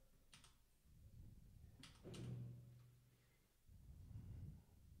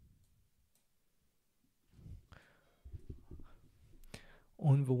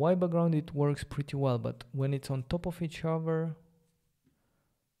 On the white background, it works pretty well, but when it's on top of each other,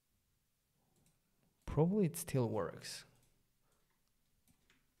 probably it still works.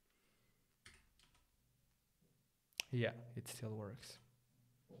 Yeah, it still works.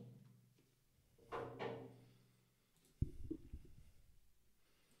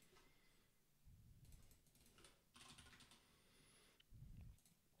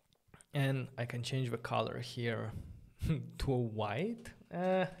 And I can change the color here to a white.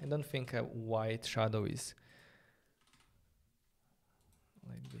 I don't think a white shadow is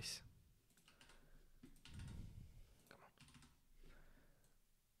like this.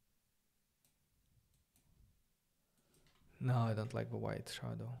 No, I don't like the white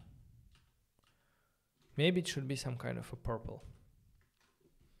shadow. Maybe it should be some kind of a purple.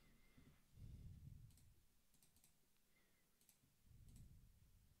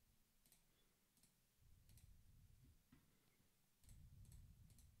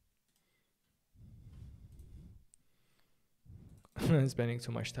 I'm spending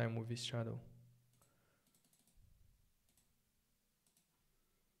too much time with this shadow.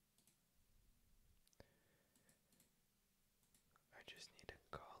 I just need a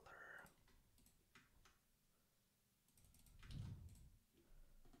color.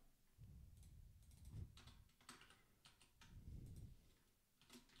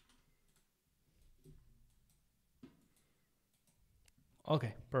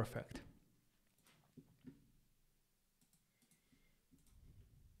 Okay, perfect.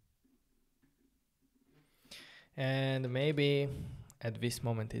 And maybe at this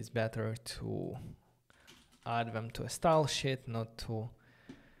moment it's better to add them to a style sheet, not to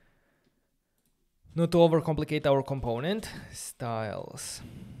overcomplicate our component. Styles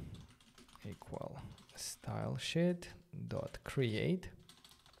equal style sheet dot create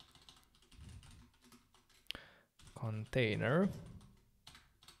container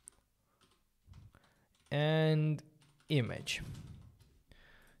and image.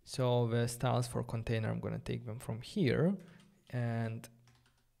 So the styles for container, I'm going to take them from here and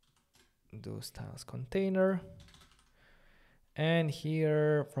do styles container. And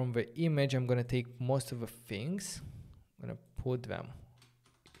here from the image, I'm going to take most of the things. I'm going to put them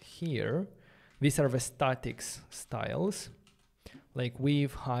here. These are the statics styles, like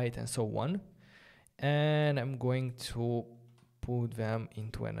width, height, and so on. And I'm going to put them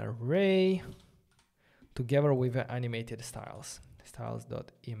into an array together with the animated styles.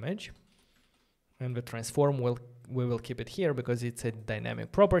 Styles.image, and the transform we will keep it here because it's a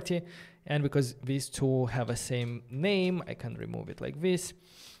dynamic property, and because these two have the same name, I can remove it like this.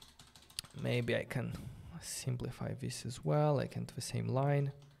 Maybe I can simplify this as well, like into the same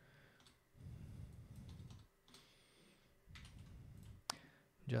line.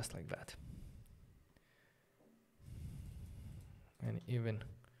 Just like that. And even,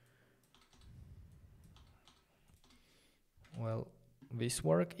 well, this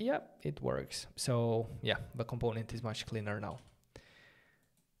work? Yeah, it works. So yeah, the component is much cleaner now.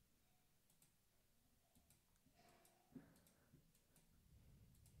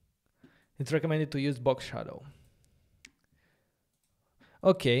 It's recommended to use box shadow.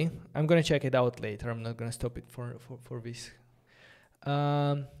 Okay, I'm gonna check it out later. I'm not gonna stop it for this.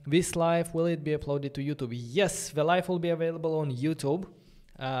 This live, will it be uploaded to YouTube? Yes, the live will be available on YouTube.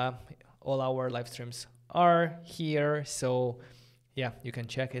 All our live streams are here, so yeah, you can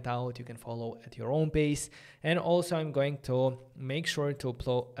check it out. You can follow at your own pace. And also I'm going to make sure to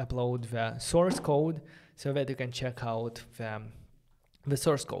upload the source code so that you can check out the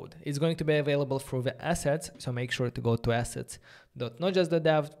source code. It's going to be available through the assets, so make sure to go to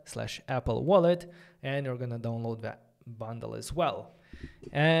assets.notjust.dev/Apple Wallet, and you're gonna download that bundle as well.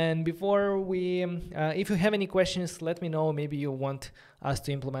 And before we, if you have any questions, let me know. Maybe you want us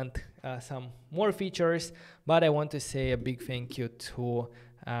to implement some more features, but I want to say a big thank you to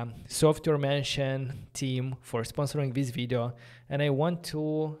Software Mansion team for sponsoring this video. And I want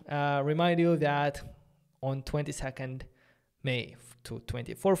to remind you that on 22nd May to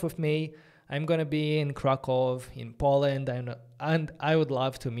 24th of May, I'm going to be in Krakow in Poland, and I would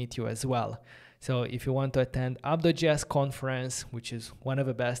love to meet you as well. So if you want to attend App.js conference, which is one of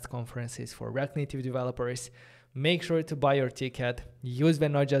the best conferences for React Native developers, make sure to buy your ticket. Use the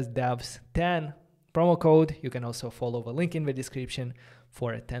notjust.dev's 10 promo code. You can also follow the link in the description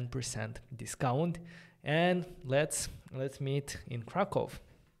for a 10% discount. And let's meet in Krakow.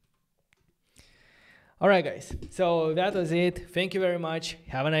 All right, guys. So that was it. Thank you very much.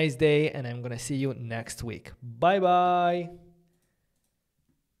 Have a nice day, and I'm gonna see you next week. Bye bye.